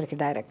పిక్చర్కి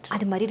డైరెక్టర్.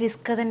 అది మరీ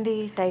రిస్క్ కదండి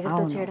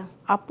టైగర్తో చేయడం.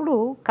 అప్పుడు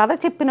కథ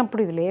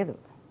చెప్పినప్పుడు ఇది లేదు,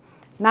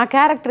 నా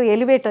క్యారెక్టర్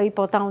ఎలివేట్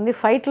అయిపోతా ఉంది,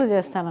 ఫైట్లు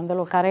చేస్తాను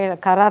అందులో,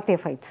 కరాతే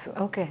ఫైట్స్.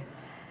 ఓకే.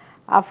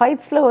 ఆ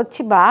ఫైట్స్లో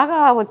వచ్చి బాగా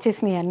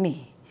వచ్చేసినాయి అన్నీ.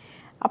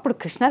 అప్పుడు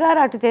కృష్ణ గారు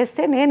అటు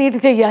చేస్తే నేను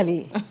ఇటు చెయ్యాలి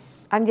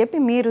అని చెప్పి,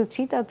 మీరు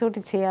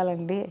చీటాతోటి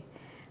చేయాలండి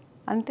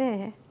అంటే,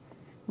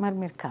 మరి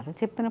మీరు కథ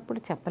చెప్పినప్పుడు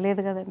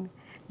చెప్పలేదు కదండి.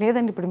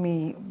 లేదండి, ఇప్పుడు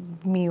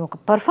మీ ఒక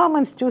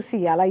పర్ఫార్మెన్స్ చూసి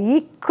అలా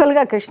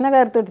ఈక్వల్గా కృష్ణ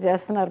గారితో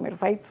చేస్తున్నారు మీరు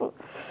ఫైట్స్,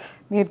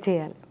 మీరు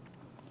చేయాలి.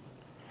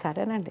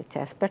 సరేనండి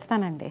చేసి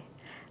పెడతానండి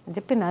అని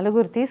చెప్పి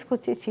 4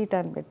 తీసుకొచ్చి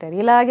చీటాని పెట్టారు.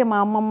 ఇలాగే మా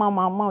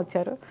అమ్మ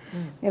వచ్చారు,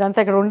 మీరంతా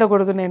ఇక్కడ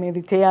ఉండకూడదు, నేను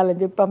ఇది చేయాలని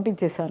చెప్పి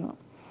పంపించేశాను.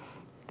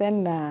 దెన్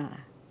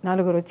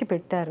 4 వచ్చి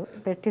పెట్టారు.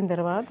 పెట్టిన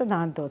తర్వాత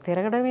దాంతో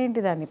తిరగడం ఏంటి,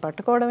 దాన్ని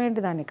పట్టుకోవడం ఏంటి,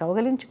 దాన్ని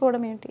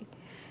కౌగలించుకోవడం ఏంటి,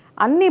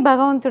 అన్నీ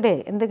భగవంతుడే.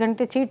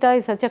 ఎందుకంటే చీటా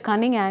is such a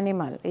cunning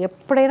animal,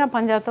 ఎప్పుడైనా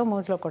పంజాతో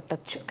మూతిలో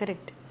కొట్టచ్చు.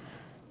 Correct.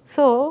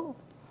 So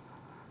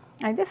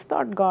I just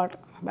thought God,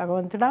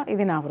 భగవంతుడా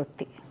ఇది నా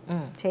వృత్తి,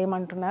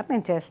 చేయమంటున్నారు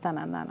నేను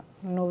చేస్తానన్నాను,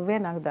 నువ్వే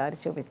నాకు దారి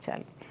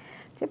చూపించాలి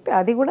చెప్పి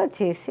అది కూడా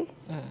చేసి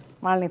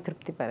వాళ్ళని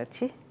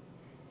తృప్తిపరచి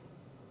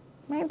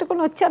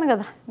మెట్టుకొని వచ్చాను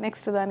కదా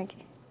నెక్స్ట్ దానికి,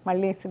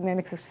 మళ్ళీ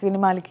నెక్స్ట్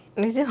సినిమాలకి.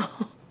 నిజం,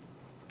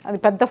 అది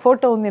పెద్ద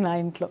ఫోటో ఉంది నా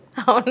ఇంట్లో.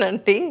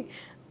 అవునండి.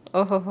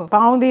 ఓహోహో,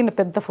 పాముదీన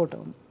పెద్ద ఫోటో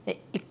ఉంది.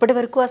 ఇప్పటి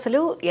వరకు అసలు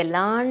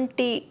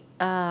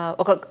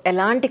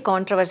ఎలాంటి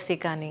కాంట్రవర్సీ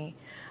కానీ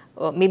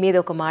మీ మీద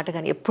ఒక మాట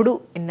కానీ ఎప్పుడు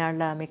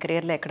ఇన్నాళ్ళ మీ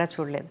కెరియర్లో ఎక్కడా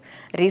చూడలేదు.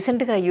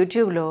 రీసెంట్గా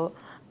యూట్యూబ్లో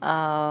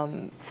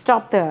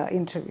స్టాప్ ద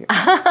ఇంటర్వ్యూ.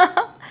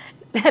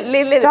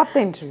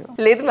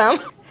 లేదు ma'am,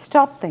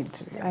 stop the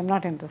interview, I'm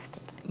not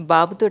interested.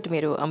 బాబుతోటి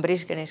మీరు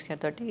అంబరీష్ గణేష్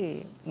గారితో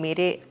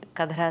మీరే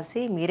కథ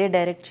రాసి మీరే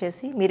డైరెక్ట్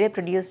చేసి మీరే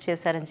ప్రొడ్యూస్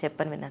చేశారని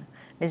చెప్పని విన్నాను,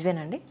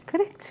 నిజమేనండి?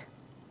 కరెక్ట్.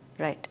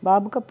 రైట్.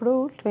 బాబుకి అప్పుడు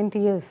 20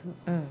 years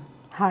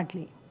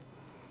హార్డ్లీ.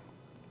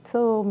 సో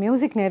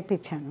మ్యూజిక్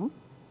నేర్పించాను,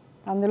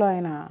 అందులో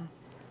ఆయన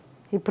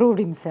హీ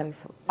ప్రూవ్డ్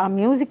హిమ్సెల్ఫ్. ఆ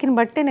మ్యూజిక్ని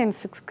బట్టే నేను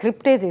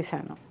స్క్రిప్టే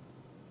చేశాను.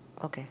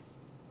 ఓకే.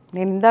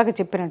 నేను ఇందాక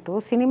చెప్పినట్టు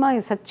సినిమా ఈ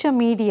సచ్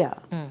మీడియా,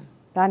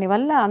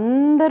 దానివల్ల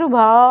అందరూ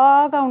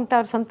బాగా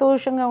ఉంటారు,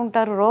 సంతోషంగా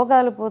ఉంటారు,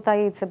 రోగాలు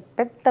పోతాయి. ఇట్స్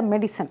పెద్ద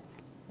మెడిసిన్.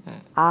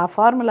 ఆ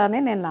ఫార్ములానే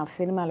నేను నా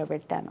సినిమాలో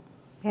పెట్టాను.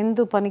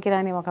 ఎందుకు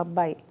పనికిరాని ఒక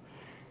అబ్బాయి,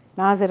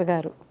 నాజర్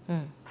గారు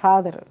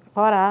ఫాదర్,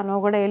 పోరా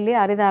నువ్వు కూడా వెళ్ళి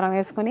హరిదారం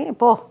వేసుకొని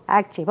పో,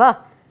 యాక్ట్ చేయి, బా,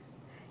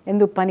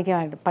 ఎందుకు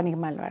పనికి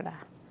మాలివాడా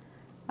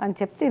అని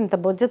చెప్తే ఇంత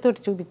బొజ్జతోటి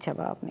చూపించా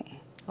బాబుని.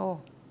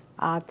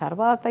 ఆ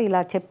తర్వాత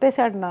ఇలా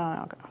చెప్పేశాడు నా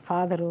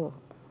ఫాదరు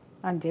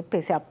అని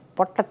చెప్పేసి ఆ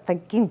పొట్ట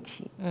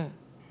తగ్గించి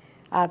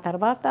ఆ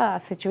తర్వాత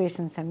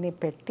సిచ్యువేషన్స్ అన్నీ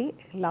పెట్టి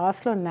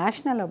లాస్ట్లో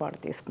నేషనల్ అవార్డు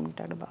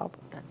తీసుకుంటాడు బాబు.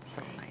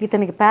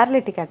 ఇతనికి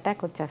ప్యారలిటిక్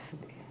అటాక్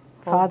వచ్చేస్తుంది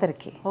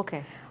ఫాదర్కి. ఓకే.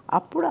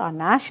 అప్పుడు ఆ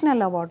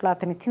నేషనల్ అవార్డులో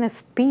అతను ఇచ్చిన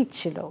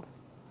స్పీచ్లో,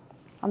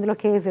 అందులో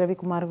కేఎస్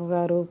రవికుమార్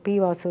గారు, పి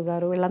వాసు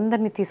గారు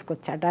వీళ్ళందరినీ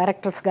తీసుకొచ్చా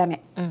డైరెక్టర్స్గానే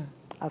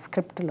ఆ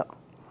స్క్రిప్ట్లో.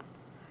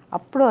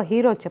 అప్పుడు ఆ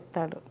హీరో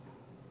చెప్తాడు,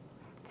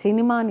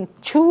 సినిమాని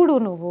చూడు,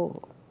 నువ్వు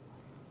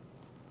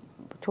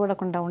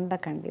చూడకుండా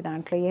ఉండకండి,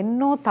 దాంట్లో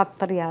ఎన్నో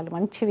తాత్పర్యాలు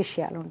మంచి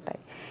విషయాలు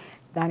ఉంటాయి.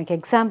 దానికి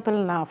ఎగ్జాంపుల్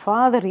నా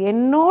ఫాదర్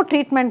ఎన్నో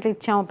ట్రీట్మెంట్లు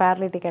ఇచ్చాము,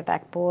 ప్యారలిటిక్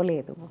అటాక్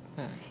పోలేదు.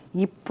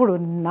 ఇప్పుడు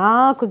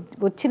నాకు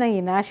వచ్చిన ఈ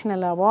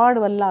నేషనల్ అవార్డు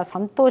వల్ల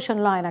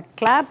సంతోషంలో ఆయన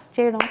క్లాప్స్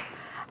చేయడం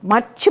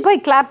మర్చిపోయి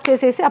క్లాప్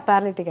చేసేసి ఆ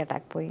ప్యారలిటిక్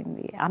అటాక్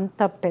పోయింది.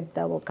 అంత పెద్ద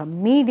ఒక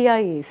మీడియా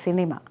ఈ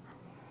సినిమా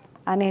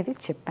అనేది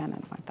చెప్పాను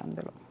అనమాట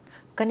అందులో.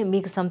 కానీ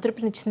మీకు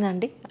సంతృప్తినిచ్చిందా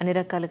అండి అన్ని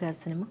రకాలుగా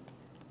సినిమా?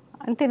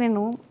 అంటే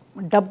నేను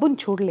డబ్బుని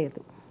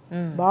చూడలేదు,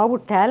 బాబు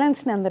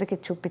టాలెంట్స్ని అందరికీ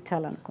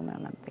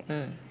చూపించాలనుకున్నాను అంతే.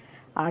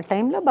 ఆ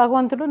టైంలో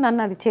భగవంతుడు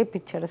నన్ను అది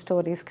చేపించాడు,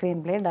 స్టోరీ,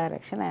 స్క్రీన్ ప్లే,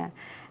 డైరెక్షన్,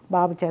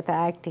 బాబు చేత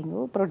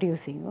యాక్టింగు,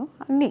 ప్రొడ్యూసింగు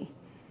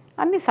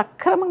అన్నీ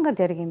సక్రమంగా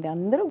జరిగింది.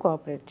 అందరూ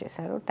కోఆపరేట్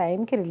చేశారు.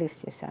 టైంకి రిలీజ్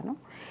చేశాను.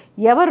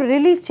 ఎవరు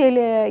రిలీజ్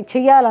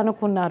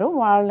చేయాలనుకున్నారో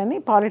వాళ్ళని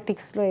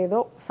పాలిటిక్స్లో ఏదో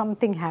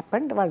సంథింగ్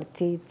హ్యాపెండ్, వాళ్ళు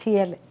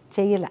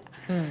చేయలే.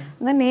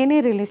 నేనే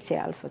రిలీజ్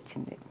చేయాల్సి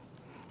వచ్చింది.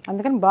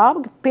 అందుకని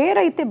బాబుకి పేరు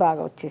అయితే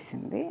బాగా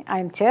వచ్చేసింది,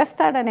 ఆయన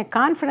చేస్తాడనే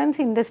కాన్ఫిడెన్స్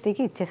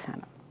ఇండస్ట్రీకి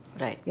ఇచ్చేసాను.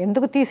 రైట్.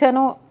 ఎందుకు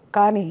తీసానో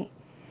కానీ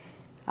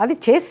అది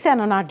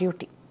చేశాను, నా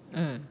డ్యూటీ.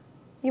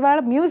 ఇవాళ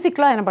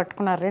మ్యూజిక్లో ఆయన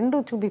పట్టుకున్నారు, రెండు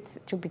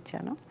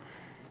చూపించాను,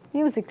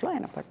 మ్యూజిక్లో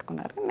ఆయన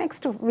పట్టుకున్నారు.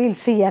 Next wheel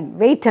see and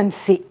wait and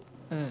see,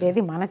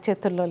 ఏది మన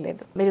చేతుల్లో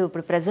లేదు. మీరు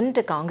ఇప్పుడు ప్రజెంట్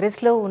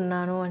కాంగ్రెస్లో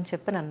ఉన్నాను అని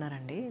చెప్పని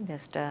అన్నారండి,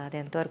 జస్ట్ అది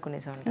ఎంతవరకు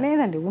నిజం?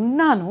 లేదండి,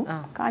 ఉన్నాను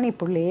కానీ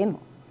ఇప్పుడు లేను.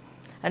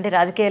 అంటే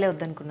రాజకీయాలే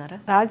వద్దనుకున్నారా?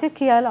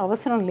 రాజకీయాలు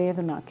అవసరం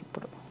లేదు నాకు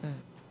ఇప్పుడు.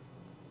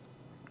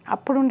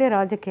 అప్పుడుండే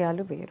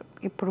రాజకీయాలు వేరు,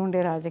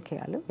 ఇప్పుడుండే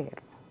రాజకీయాలు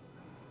వేరు.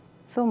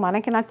 సో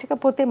మనకి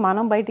నచ్చకపోతే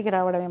మనం బయటికి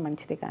రావడమే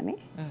మంచిది, కానీ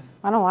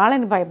మనం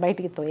వాళ్ళని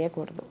బయటికి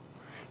తోయకూడదు.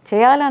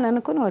 చేయాలని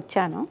అనుకుని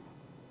వచ్చాను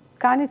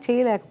కానీ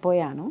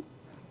చేయలేకపోయాను,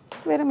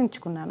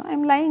 విరమించుకున్నాను.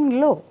 ఐఎమ్ లయింగ్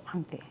లో,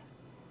 అంతే.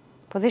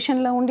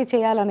 పొజిషన్లో ఉండి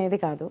చేయాలనేది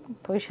కాదు,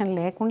 పొజిషన్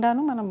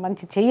లేకుండాను మనం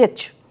మంచి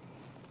చేయొచ్చు.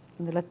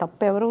 అందులో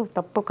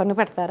తప్పు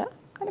కనిపెడతారా?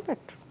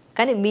 కనిపెట్టరు.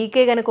 కానీ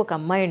మీకే కనుక ఒక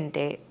అమ్మాయి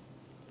ఉంటే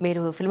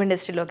మీరు ఫిల్మ్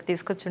ఇండస్ట్రీలోకి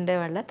తీసుకొచ్చి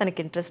ఉండేవాళ్ళ? తనకి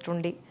ఇంట్రెస్ట్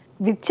ఉండి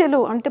విద్యలు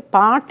అంటే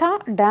పాట,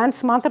 డ్యాన్స్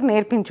మాత్రం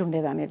నేర్పించి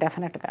ఉండేదాన్ని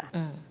డెఫినెట్గా.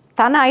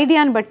 తన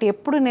ఐడియాని బట్టి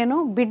ఎప్పుడు నేను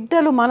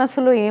బిడ్డలు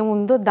మనసులో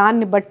ఏముందో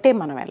దాన్ని బట్టే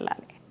మనం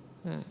వెళ్ళాలి.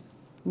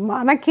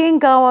 మనకేం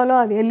కావాలో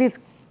అది వెళ్ళి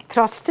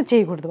ట్రస్ట్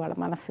చేయకూడదు వాళ్ళ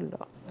మనసుల్లో.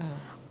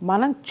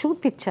 మనం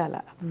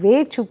చూపించాలా,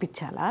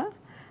 చూపించాలా,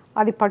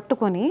 అది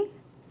పట్టుకొని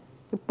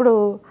ఇప్పుడు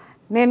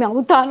నేను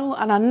అవుతాను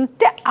అని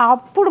అంటే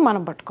అప్పుడు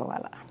మనం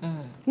పట్టుకోవాలా.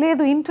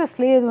 లేదు ఇంట్రెస్ట్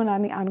లేదు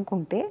అని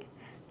అనుకుంటే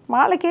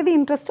వాళ్ళకేది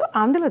ఇంట్రెస్ట్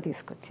అందులో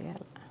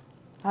తీసుకొచ్చేయాలి.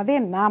 అదే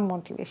నా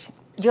motivation.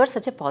 You are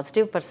such a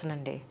positive person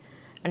అండి.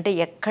 అంటే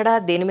ఎక్కడ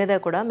దేని మీద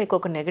కూడా మీకు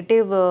ఒక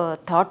నెగటివ్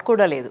థాట్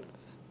కూడా లేదు,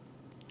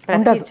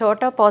 ప్రతి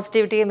చోట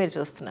పాజిటివిటీగా మీరు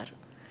చూస్తున్నారు.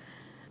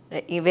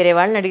 వేరే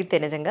వాళ్ళని అడిగితే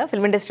నిజంగా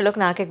ఫిల్మ్ ఇండస్ట్రీలోకి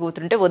నాకే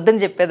కూతుంటే వద్దని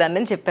చెప్పేదాన్ని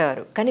అని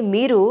చెప్పేవారు, కానీ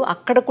మీరు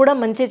అక్కడ కూడా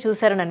మంచిగా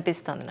చూసారని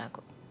అనిపిస్తుంది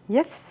నాకు.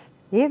 ఎస్,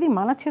 ఏది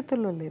మన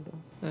చేతుల్లో లేదు.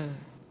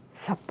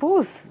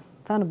 సపోజ్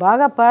తను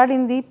బాగా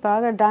పాడింది,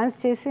 బాగా డాన్స్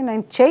చేసి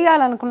నేను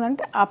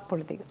చేయాలనుకున్నంటే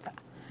అప్పుడు దిగుతా,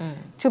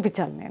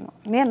 చూపించాలి.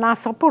 నేను నా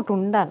సపోర్ట్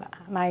ఉండాలి,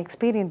 నా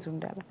ఎక్స్పీరియన్స్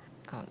ఉండాలి,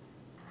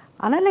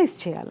 అనలైజ్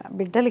చేయాలి.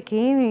 బిడ్డలకి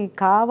ఏమి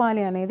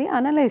కావాలి అనేది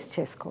అనలైజ్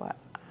చేసుకోవాలి.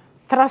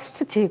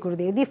 ట్రస్ట్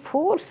చేయకూడదు, ఏది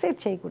ఫోర్సే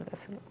చేయకూడదు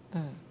అసలు.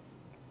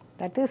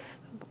 That is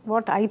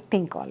what I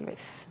think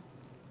always.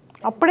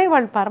 అప్పుడే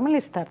వాళ్ళు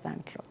పరమలిస్తారు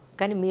దాంట్లో.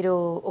 కానీ మీరు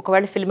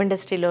ఒకవేళ ఫిల్మ్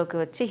ఇండస్ట్రీలోకి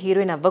వచ్చి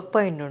హీరోయిన్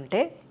అవ్వకపోయి ఉంటే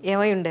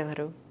ఏమై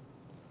ఉండేవారు?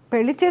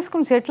 పెళ్లి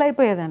చేసుకుని సెటిల్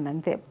అయిపోయేదాన్ని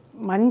అంతే.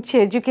 మంచి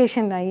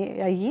ఎడ్యుకేషన్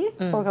అయ్యి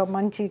ఒక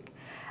మంచి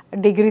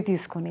డిగ్రీ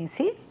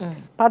తీసుకునేసి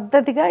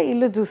పద్ధతిగా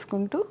ఇల్లు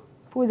చూసుకుంటూ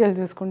పూజలు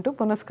చూసుకుంటూ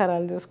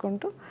పునస్కారాలు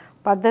చూసుకుంటూ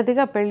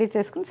పద్ధతిగా పెళ్లి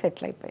చేసుకుని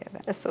సెటిల్ అయిపోయారు.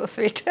 So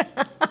sweet.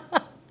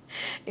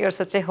 Your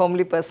such a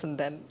homely person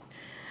then.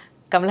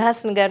 Kamal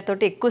Haasan గారితో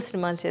ఎక్కువ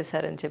సినిమాలు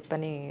చేశారని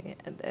చెప్పని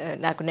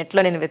నాకు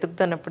నెట్లో నేను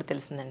వెతుకుతున్నప్పుడు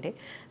తెలిసిందండి.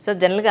 సో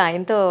జనరల్గా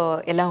ఆయనతో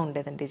ఎలా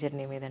ఉండేదండి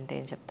జర్నీ మీద, అంటే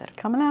ఏం చెప్తారు?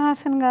 కమల్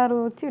హాసన్ గారు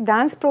వచ్చి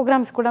డాన్స్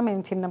ప్రోగ్రామ్స్ కూడా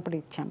మేము చిన్నప్పుడు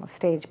ఇచ్చాము,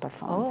 stage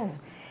performances.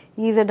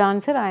 Is a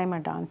dancer, I'm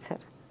a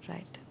dancer.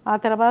 Right. ఆ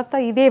తర్వాత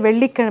ఇదే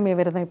వెళ్ళిక్కడ మీ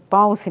విరద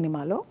పావు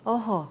సినిమాలో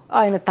ఓహో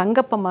ఆయన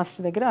తంగప్ప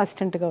మాస్టర్ దగ్గర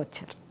అసిస్టెంట్గా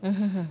వచ్చారు.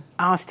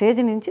 ఆ స్టేజ్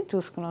నుంచి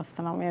చూసుకుని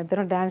వస్తున్నాం, మేము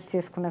ఇద్దరం డ్యాన్స్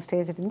చేసుకున్న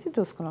స్టేజ్ నుంచి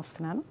చూసుకుని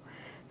వస్తున్నాను,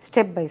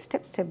 స్టెప్ బై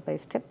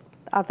స్టెప్.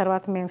 ఆ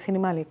తర్వాత మేము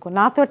సినిమాలు ఎక్కువ,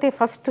 నాతోటే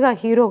ఫస్ట్గా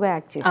హీరోగా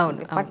యాక్ట్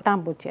చేసింది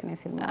పట్టాంబుచ్చి అనే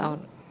సినిమా.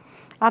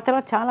 ఆ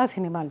తర్వాత చాలా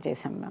సినిమాలు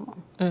చేసాం మేము.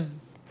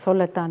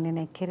 సొల్లతాన్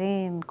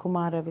నిனைக்கிறேன்,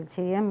 కుమార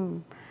విజయం,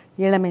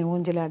 ఇళమే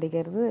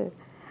ఊంజలాడిగేది,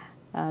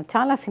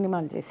 చాలా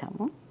సినిమాలు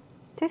చేశాము.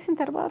 చేసిన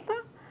తర్వాత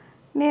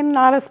నేను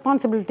నా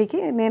రెస్పాన్సిబిలిటీకి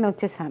నేను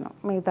వచ్చేసాను.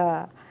 మిగతా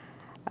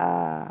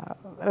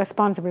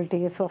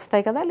రెస్పాన్సిబిలిటీస్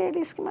వస్తాయి కదా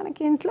లేడీస్కి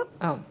మనకి ఇంట్లో.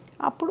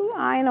 అప్పుడు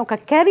ఆయన ఒక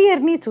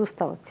కెరియర్ని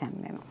చూస్తూ వచ్చాను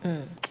నేను.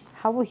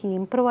 హౌ హీ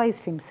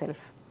ఇంప్రూవైజ్డ్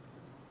హిమ్సెల్ఫ్,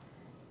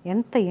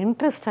 ఎంత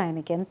ఇంట్రెస్ట్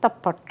ఆయనకి, ఎంత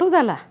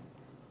పట్టుదల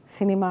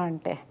సినిమా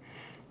అంటే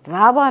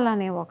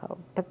రావాలనే ఒక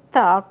పెద్ద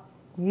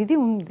ఇది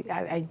ఉంది,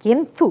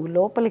 ఎంతు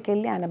లోపలికి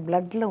వెళ్ళి ఆయన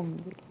బ్లడ్లో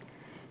ఉంది.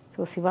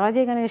 సో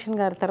శివాజీ గణేశన్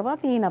గారి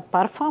తర్వాత ఈయన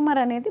పర్ఫార్మర్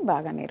అనేది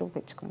బాగా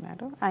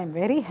నిరూపించుకున్నారు. I'm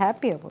very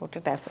happy about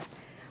it as a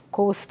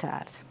co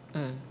star.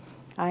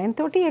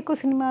 ఆయనతోటి ఎక్కువ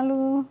సినిమాలు,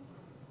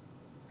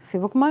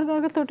 శివకుమార్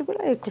గారితో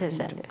కూడా ఎక్కువ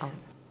చేశారు.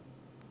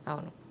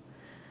 అవును.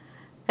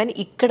 కానీ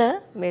ఇక్కడ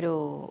మీరు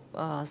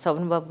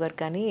శోభన్ బాబు గారు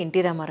కానీ ఎన్టీ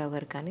రామారావు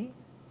గారు కానీ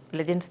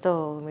లెజెండ్స్తో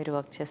మీరు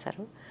వర్క్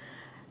చేశారు.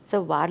 సో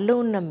వాళ్ళు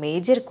ఉన్న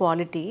మేజర్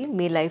క్వాలిటీ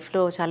మీ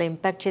లైఫ్లో చాలా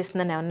ఇంపాక్ట్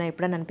చేసిందని ఏమన్నా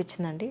ఎప్పుడైనా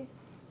అనిపించిందండి?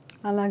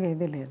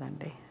 అలాగేది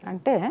లేదండి.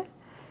 అంటే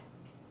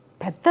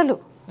పెద్దలు,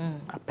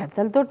 ఆ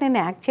పెద్దలతో నేను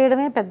యాక్ట్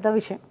చేయడమే పెద్ద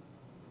విషయం.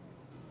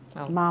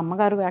 మా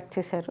అమ్మగారు యాక్ట్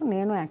చేశారు,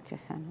 నేను యాక్ట్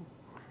చేశాను.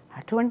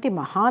 అటువంటి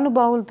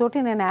మహానుభావులతోటి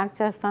నేను యాక్ట్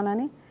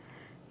చేస్తానని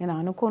నేను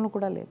అనుకోను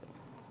కూడా లేదు.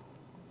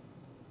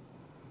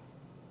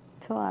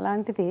 సో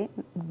అలాంటిది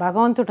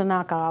భగవంతుడు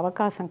నాకు ఆ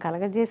అవకాశం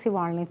కలగజేసి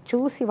వాళ్ళని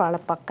చూసి వాళ్ళ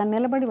పక్కన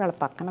నిలబడి వాళ్ళ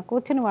పక్కన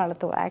కూర్చుని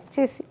వాళ్ళతో యాక్ట్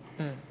చేసి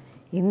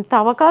ఇంత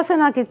అవకాశం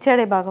నాకు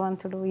ఇచ్చాడే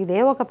భగవంతుడు.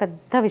 ఇదే ఒక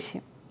పెద్ద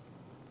విషయం.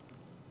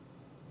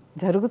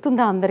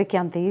 జరుగుతుందా అందరికీ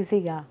అంత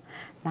ఈజీగా?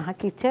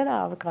 నాకు ఇచ్చాడు ఆ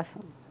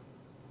అవకాశం.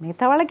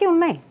 మిగతా వాళ్ళకి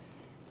ఉన్నాయి,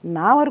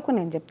 నా వరకు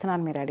నేను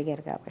చెప్తున్నాను, మీరు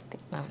అడిగారు కాబట్టి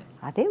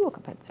అదే ఒక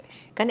పెద్ద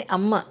విషయం. కానీ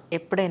అమ్మ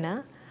ఎప్పుడైనా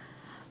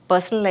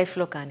పర్సనల్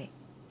లైఫ్లో కానీ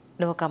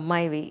నువ్వు ఒక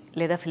అమ్మాయివి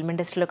లేదా ఫిల్మ్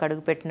ఇండస్ట్రీలోకి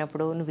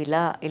అడుగుపెట్టినప్పుడు నువ్వు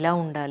ఇలా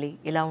ఉండాలి,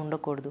 ఇలా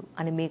ఉండకూడదు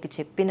అని మీకు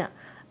చెప్పిన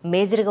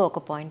మేజర్గా ఒక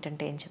పాయింట్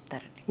అంటే ఏం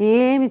చెప్తారండి?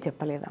 ఏమీ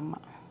చెప్పలేదమ్మా,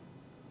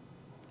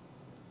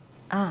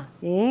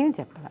 ఏమి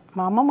చెప్పలే.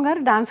 మా అమ్మమ్మ గారు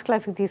డాన్స్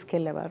క్లాస్కి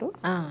తీసుకెళ్ళేవారు,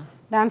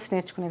 డాన్స్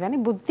నేర్చుకునేదాన్ని,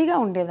 బుద్ధిగా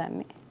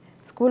ఉండేదాన్ని.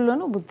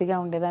 స్కూల్లోనూ బుద్ధిగా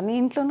ఉండేదాన్ని,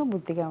 ఇంట్లోనూ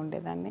బుద్ధిగా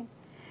ఉండేదాన్ని.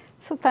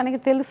 సో తనకి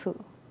తెలుసు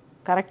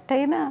కరెక్ట్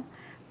అయిన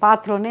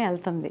పాత్రలోనే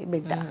వెళ్తుంది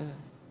బిడ్డ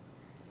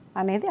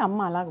అనేది.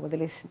 అమ్మ అలాగ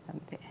వదిలేసింది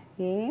అంతే,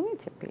 ఏమీ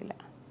చెప్పేలా.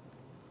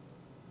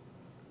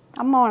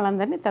 అమ్మ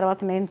వాళ్ళందరినీ తర్వాత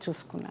నేను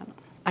చూసుకున్నాను.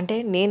 అంటే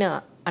నేను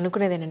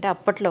అనుకునేది ఏంటంటే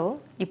అప్పట్లో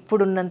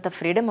ఇప్పుడున్నంత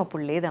ఫ్రీడమ్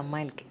అప్పుడు లేదు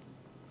అమ్మాయిలకి.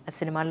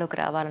 సినిమాల్లోకి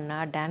రావాలన్నా,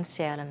 డ్యాన్స్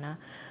చేయాలన్నా,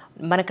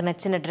 మనకు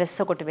నచ్చిన డ్రెస్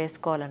ఒకటి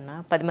వేసుకోవాలన్నా,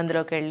 10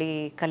 మందిలోకి వెళ్ళి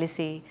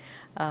కలిసి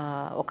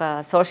ఒక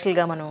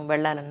సోషల్గా మనం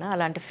వెళ్ళాలన్నా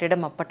అలాంటి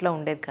ఫ్రీడమ్ అప్పట్లో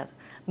ఉండేది కాదు.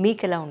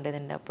 మీకు ఎలా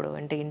ఉండేదండి అప్పుడు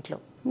అంటే ఇంట్లో?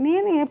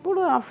 నేను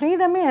ఎప్పుడు ఆ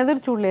ఫ్రీడమే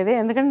ఎదురు చూడలేదు.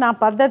 ఎందుకంటే నా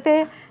పద్ధతే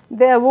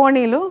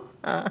ఓణీలు,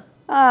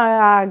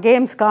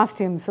 గేమ్స్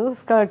కాస్ట్యూమ్స్,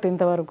 స్కర్ట్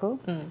ఇంతవరకు,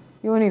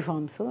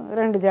 యూనిఫామ్స్,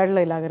 2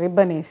 జడలు ఇలాగ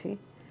రిబ్బన్ వేసి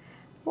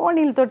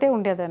ఓణీలతోటే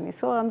ఉండేదాన్ని.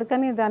 సో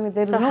అందుకని దాన్ని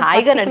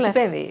హాయిగా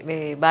నడిచిపోయింది మీ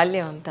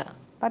బాల్యం అంతా.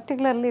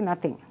 Particularly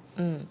nothing.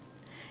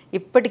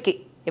 ఇప్పటికీ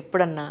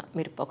ఎప్పుడన్నా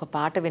మీరు ఒక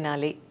పాట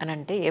వినాలి అని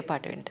అంటే ఏ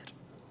పాట వింటారు?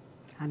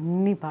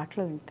 అన్ని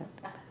పాటలు వింటాను.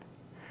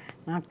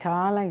 నాకు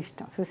చాలా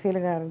ఇష్టం. సుశీల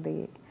గారిది,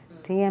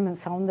 టిఎం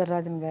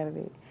సౌందరరాజన్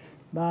గారిది,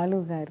 బాలు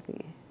గారిది,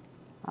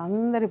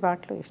 అందరి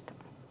పాటలు ఇష్టం.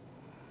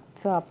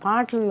 సో ఆ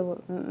పాటలు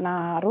నా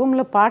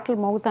రూమ్లో పాటలు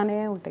మోగుతానే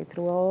ఉంటాయి,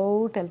 త్రూ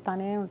అవుట్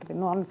వెళ్తానే ఉంటుంది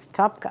నాన్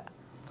స్టాప్గా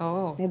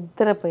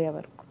నిద్రపోయే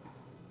వరకు.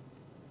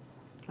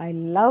 I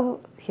love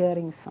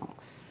hearing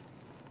songs.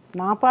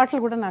 నా పాటలు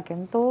కూడా నాకు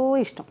ఎంతో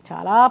ఇష్టం,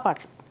 చాలా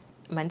పాటలు.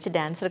 మంచి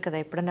డాన్సర్ కదా,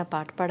 ఎప్పుడన్నా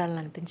పాట పాడాలని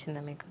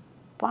అనిపించిందా మీకు?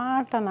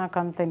 పాట నాకు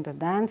అంత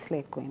ఇంట్రెస్ట్, డాన్స్లో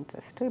ఎక్కువ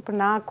ఇంట్రెస్ట్. ఇప్పుడు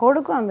నా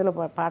కొడుకు అందులో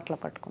పాటలు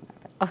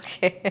పట్టుకున్నాడు.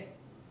 ఓకే.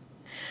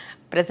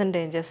 ప్రజెంట్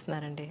ఏం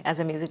చేస్తున్నారండి? యాజ్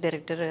అ మ్యూజిక్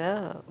డైరెక్టర్గా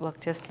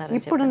వర్క్ చేస్తున్నారు?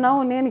 ఇప్పుడు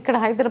నేను ఇక్కడ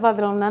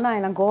హైదరాబాద్లో ఉన్నాను,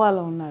 ఆయన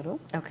గోవాలో ఉన్నారు.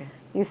 ఓకే.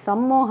 ఈ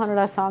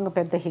సమ్మోహనుడు సాంగ్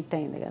పెద్ద హిట్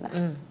అయింది కదా,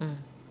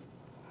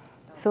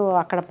 సో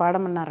అక్కడ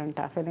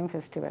పాడమన్నారంట ఫిలిం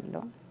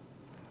ఫెస్టివల్లో.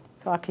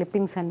 సో ఆ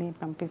క్లిప్పింగ్స్ అన్నీ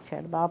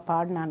పంపించాడు, బాగా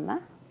పాడినాన్న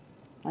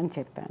అని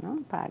చెప్పాను,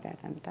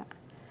 పాడాడంట.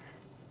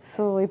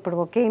 సో ఇప్పుడు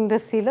ఒకే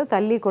ఇండస్ట్రీలో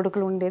తల్లి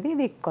కొడుకులు ఉండేది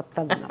ఇది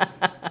కొత్తదనం.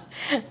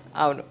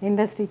 అవును,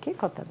 ఇండస్ట్రీకి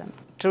కొత్తదనం.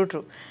 True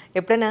true.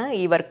 ఎప్పుడైనా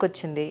ఈ వర్క్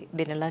వచ్చింది,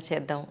 దీన్ని ఎలా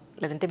చేద్దాం,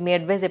 లేదంటే మీ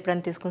అడ్వైస్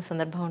ఎప్పుడైనా తీసుకునే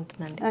సందర్భం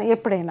ఉంటుందండి?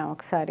 ఎప్పుడైనా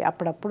ఒకసారి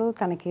అప్పుడప్పుడు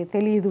తనకి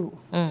తెలీదు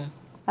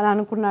అని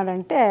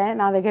అనుకున్నాడంటే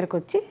నా దగ్గరకు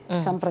వచ్చి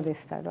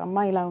సంప్రదిస్తాడు.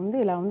 అమ్మ ఇలా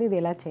ఉంది ఇది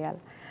ఇలా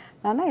చేయాలి,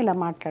 నాన్న ఇలా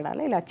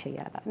మాట్లాడాలి, ఇలా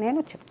చేయాలా,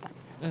 నేను చెప్తాను.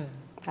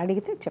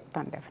 అడిగితే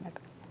చెప్తాను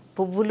డెఫినెట్గా.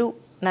 పువ్వులు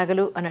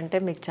నగలు అని అంటే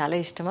మీకు చాలా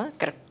ఇష్టమా?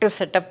 కరెక్ట్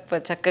సెటప్,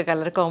 చక్క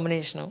కలర్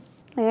కాంబినేషను.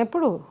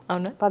 ఎప్పుడు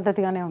అవునా?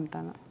 పద్ధతిగానే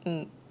ఉంటాను.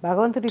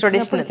 భగవంతుడు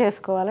ఇచ్చినప్పుడు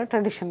చేసుకోవాలా,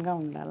 ట్రెడిషన్గా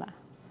ఉండాలా,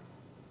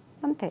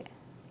 అంతే.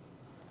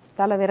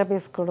 తల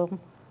విరబేసుకోవడం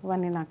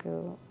ఇవన్నీ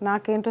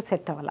నాకేంటో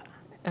సెట్ అవ్వాల,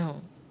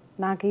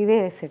 నాకు ఇదే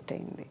సెట్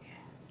అయింది.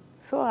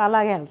 సో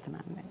అలాగే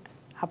వెళ్తున్నాను నేను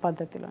ఆ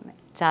పద్ధతిలోనే.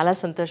 చాలా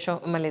సంతోషం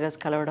మళ్ళీ ఈరోజు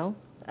కలవడం.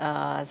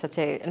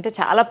 అంటే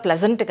చాలా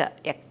ప్లెజెంట్గా,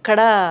 ఎక్కడ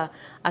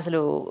అసలు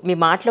మీ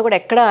మాటలో కూడా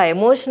ఎక్కడ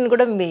ఎమోషన్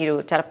కూడా మీరు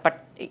చాలా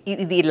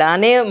ఇది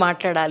ఇలానే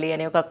మాట్లాడాలి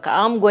అని ఒక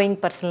కామ్ గోయింగ్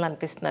పర్సన్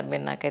అనిపిస్తున్నారు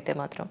మీరు నాకైతే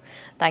మాత్రం.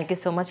 Thank you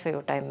so much for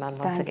your time ma'am.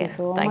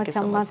 So much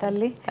అమ్మ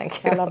తల్లి,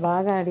 చాలా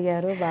బాగా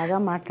అడిగారు, బాగా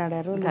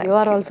మాట్లాడారు. You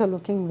are also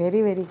looking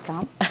very very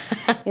calm.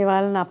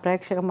 ఇవాళ నా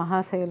ప్రేక్షక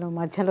మహాశయులు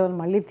మధ్యలో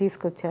మళ్ళీ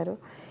తీసుకొచ్చారు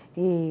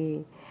ఈ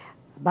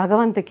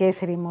భగవంత్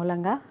కేసరి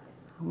మూలంగా.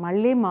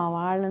 మళ్ళీ మా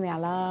వాళ్ళని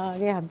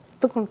అలాగే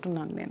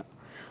హత్తుకుంటున్నాను నేను.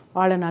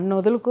 వాళ్ళు నన్ను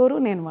వదులుకోరు,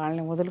 నేను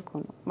వాళ్ళని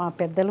వదులుకోను. మా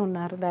పెద్దలు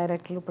ఉన్నారు,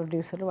 డైరెక్టర్లు,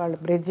 ప్రొడ్యూసర్లు, వాళ్ళు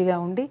బ్రిడ్జిగా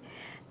ఉండి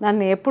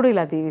నన్ను ఎప్పుడు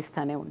ఇలా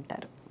దీవిస్తూనే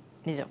ఉంటారు.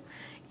 నిజం.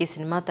 ఈ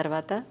సినిమా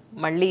తర్వాత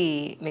మళ్ళీ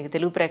మీకు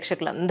తెలుగు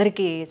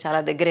ప్రేక్షకులందరికీ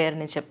చాలా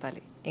దగ్గరయ్యారని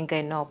చెప్పాలి. ఇంకా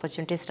ఎన్నో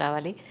ఆపర్చునిటీస్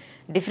రావాలి,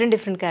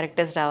 డిఫరెంట్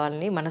క్యారెక్టర్స్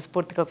రావాలని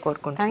మనస్ఫూర్తిగా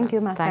కోరుకుంటున్నాను. Thank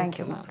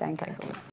you ma'am. Thank you.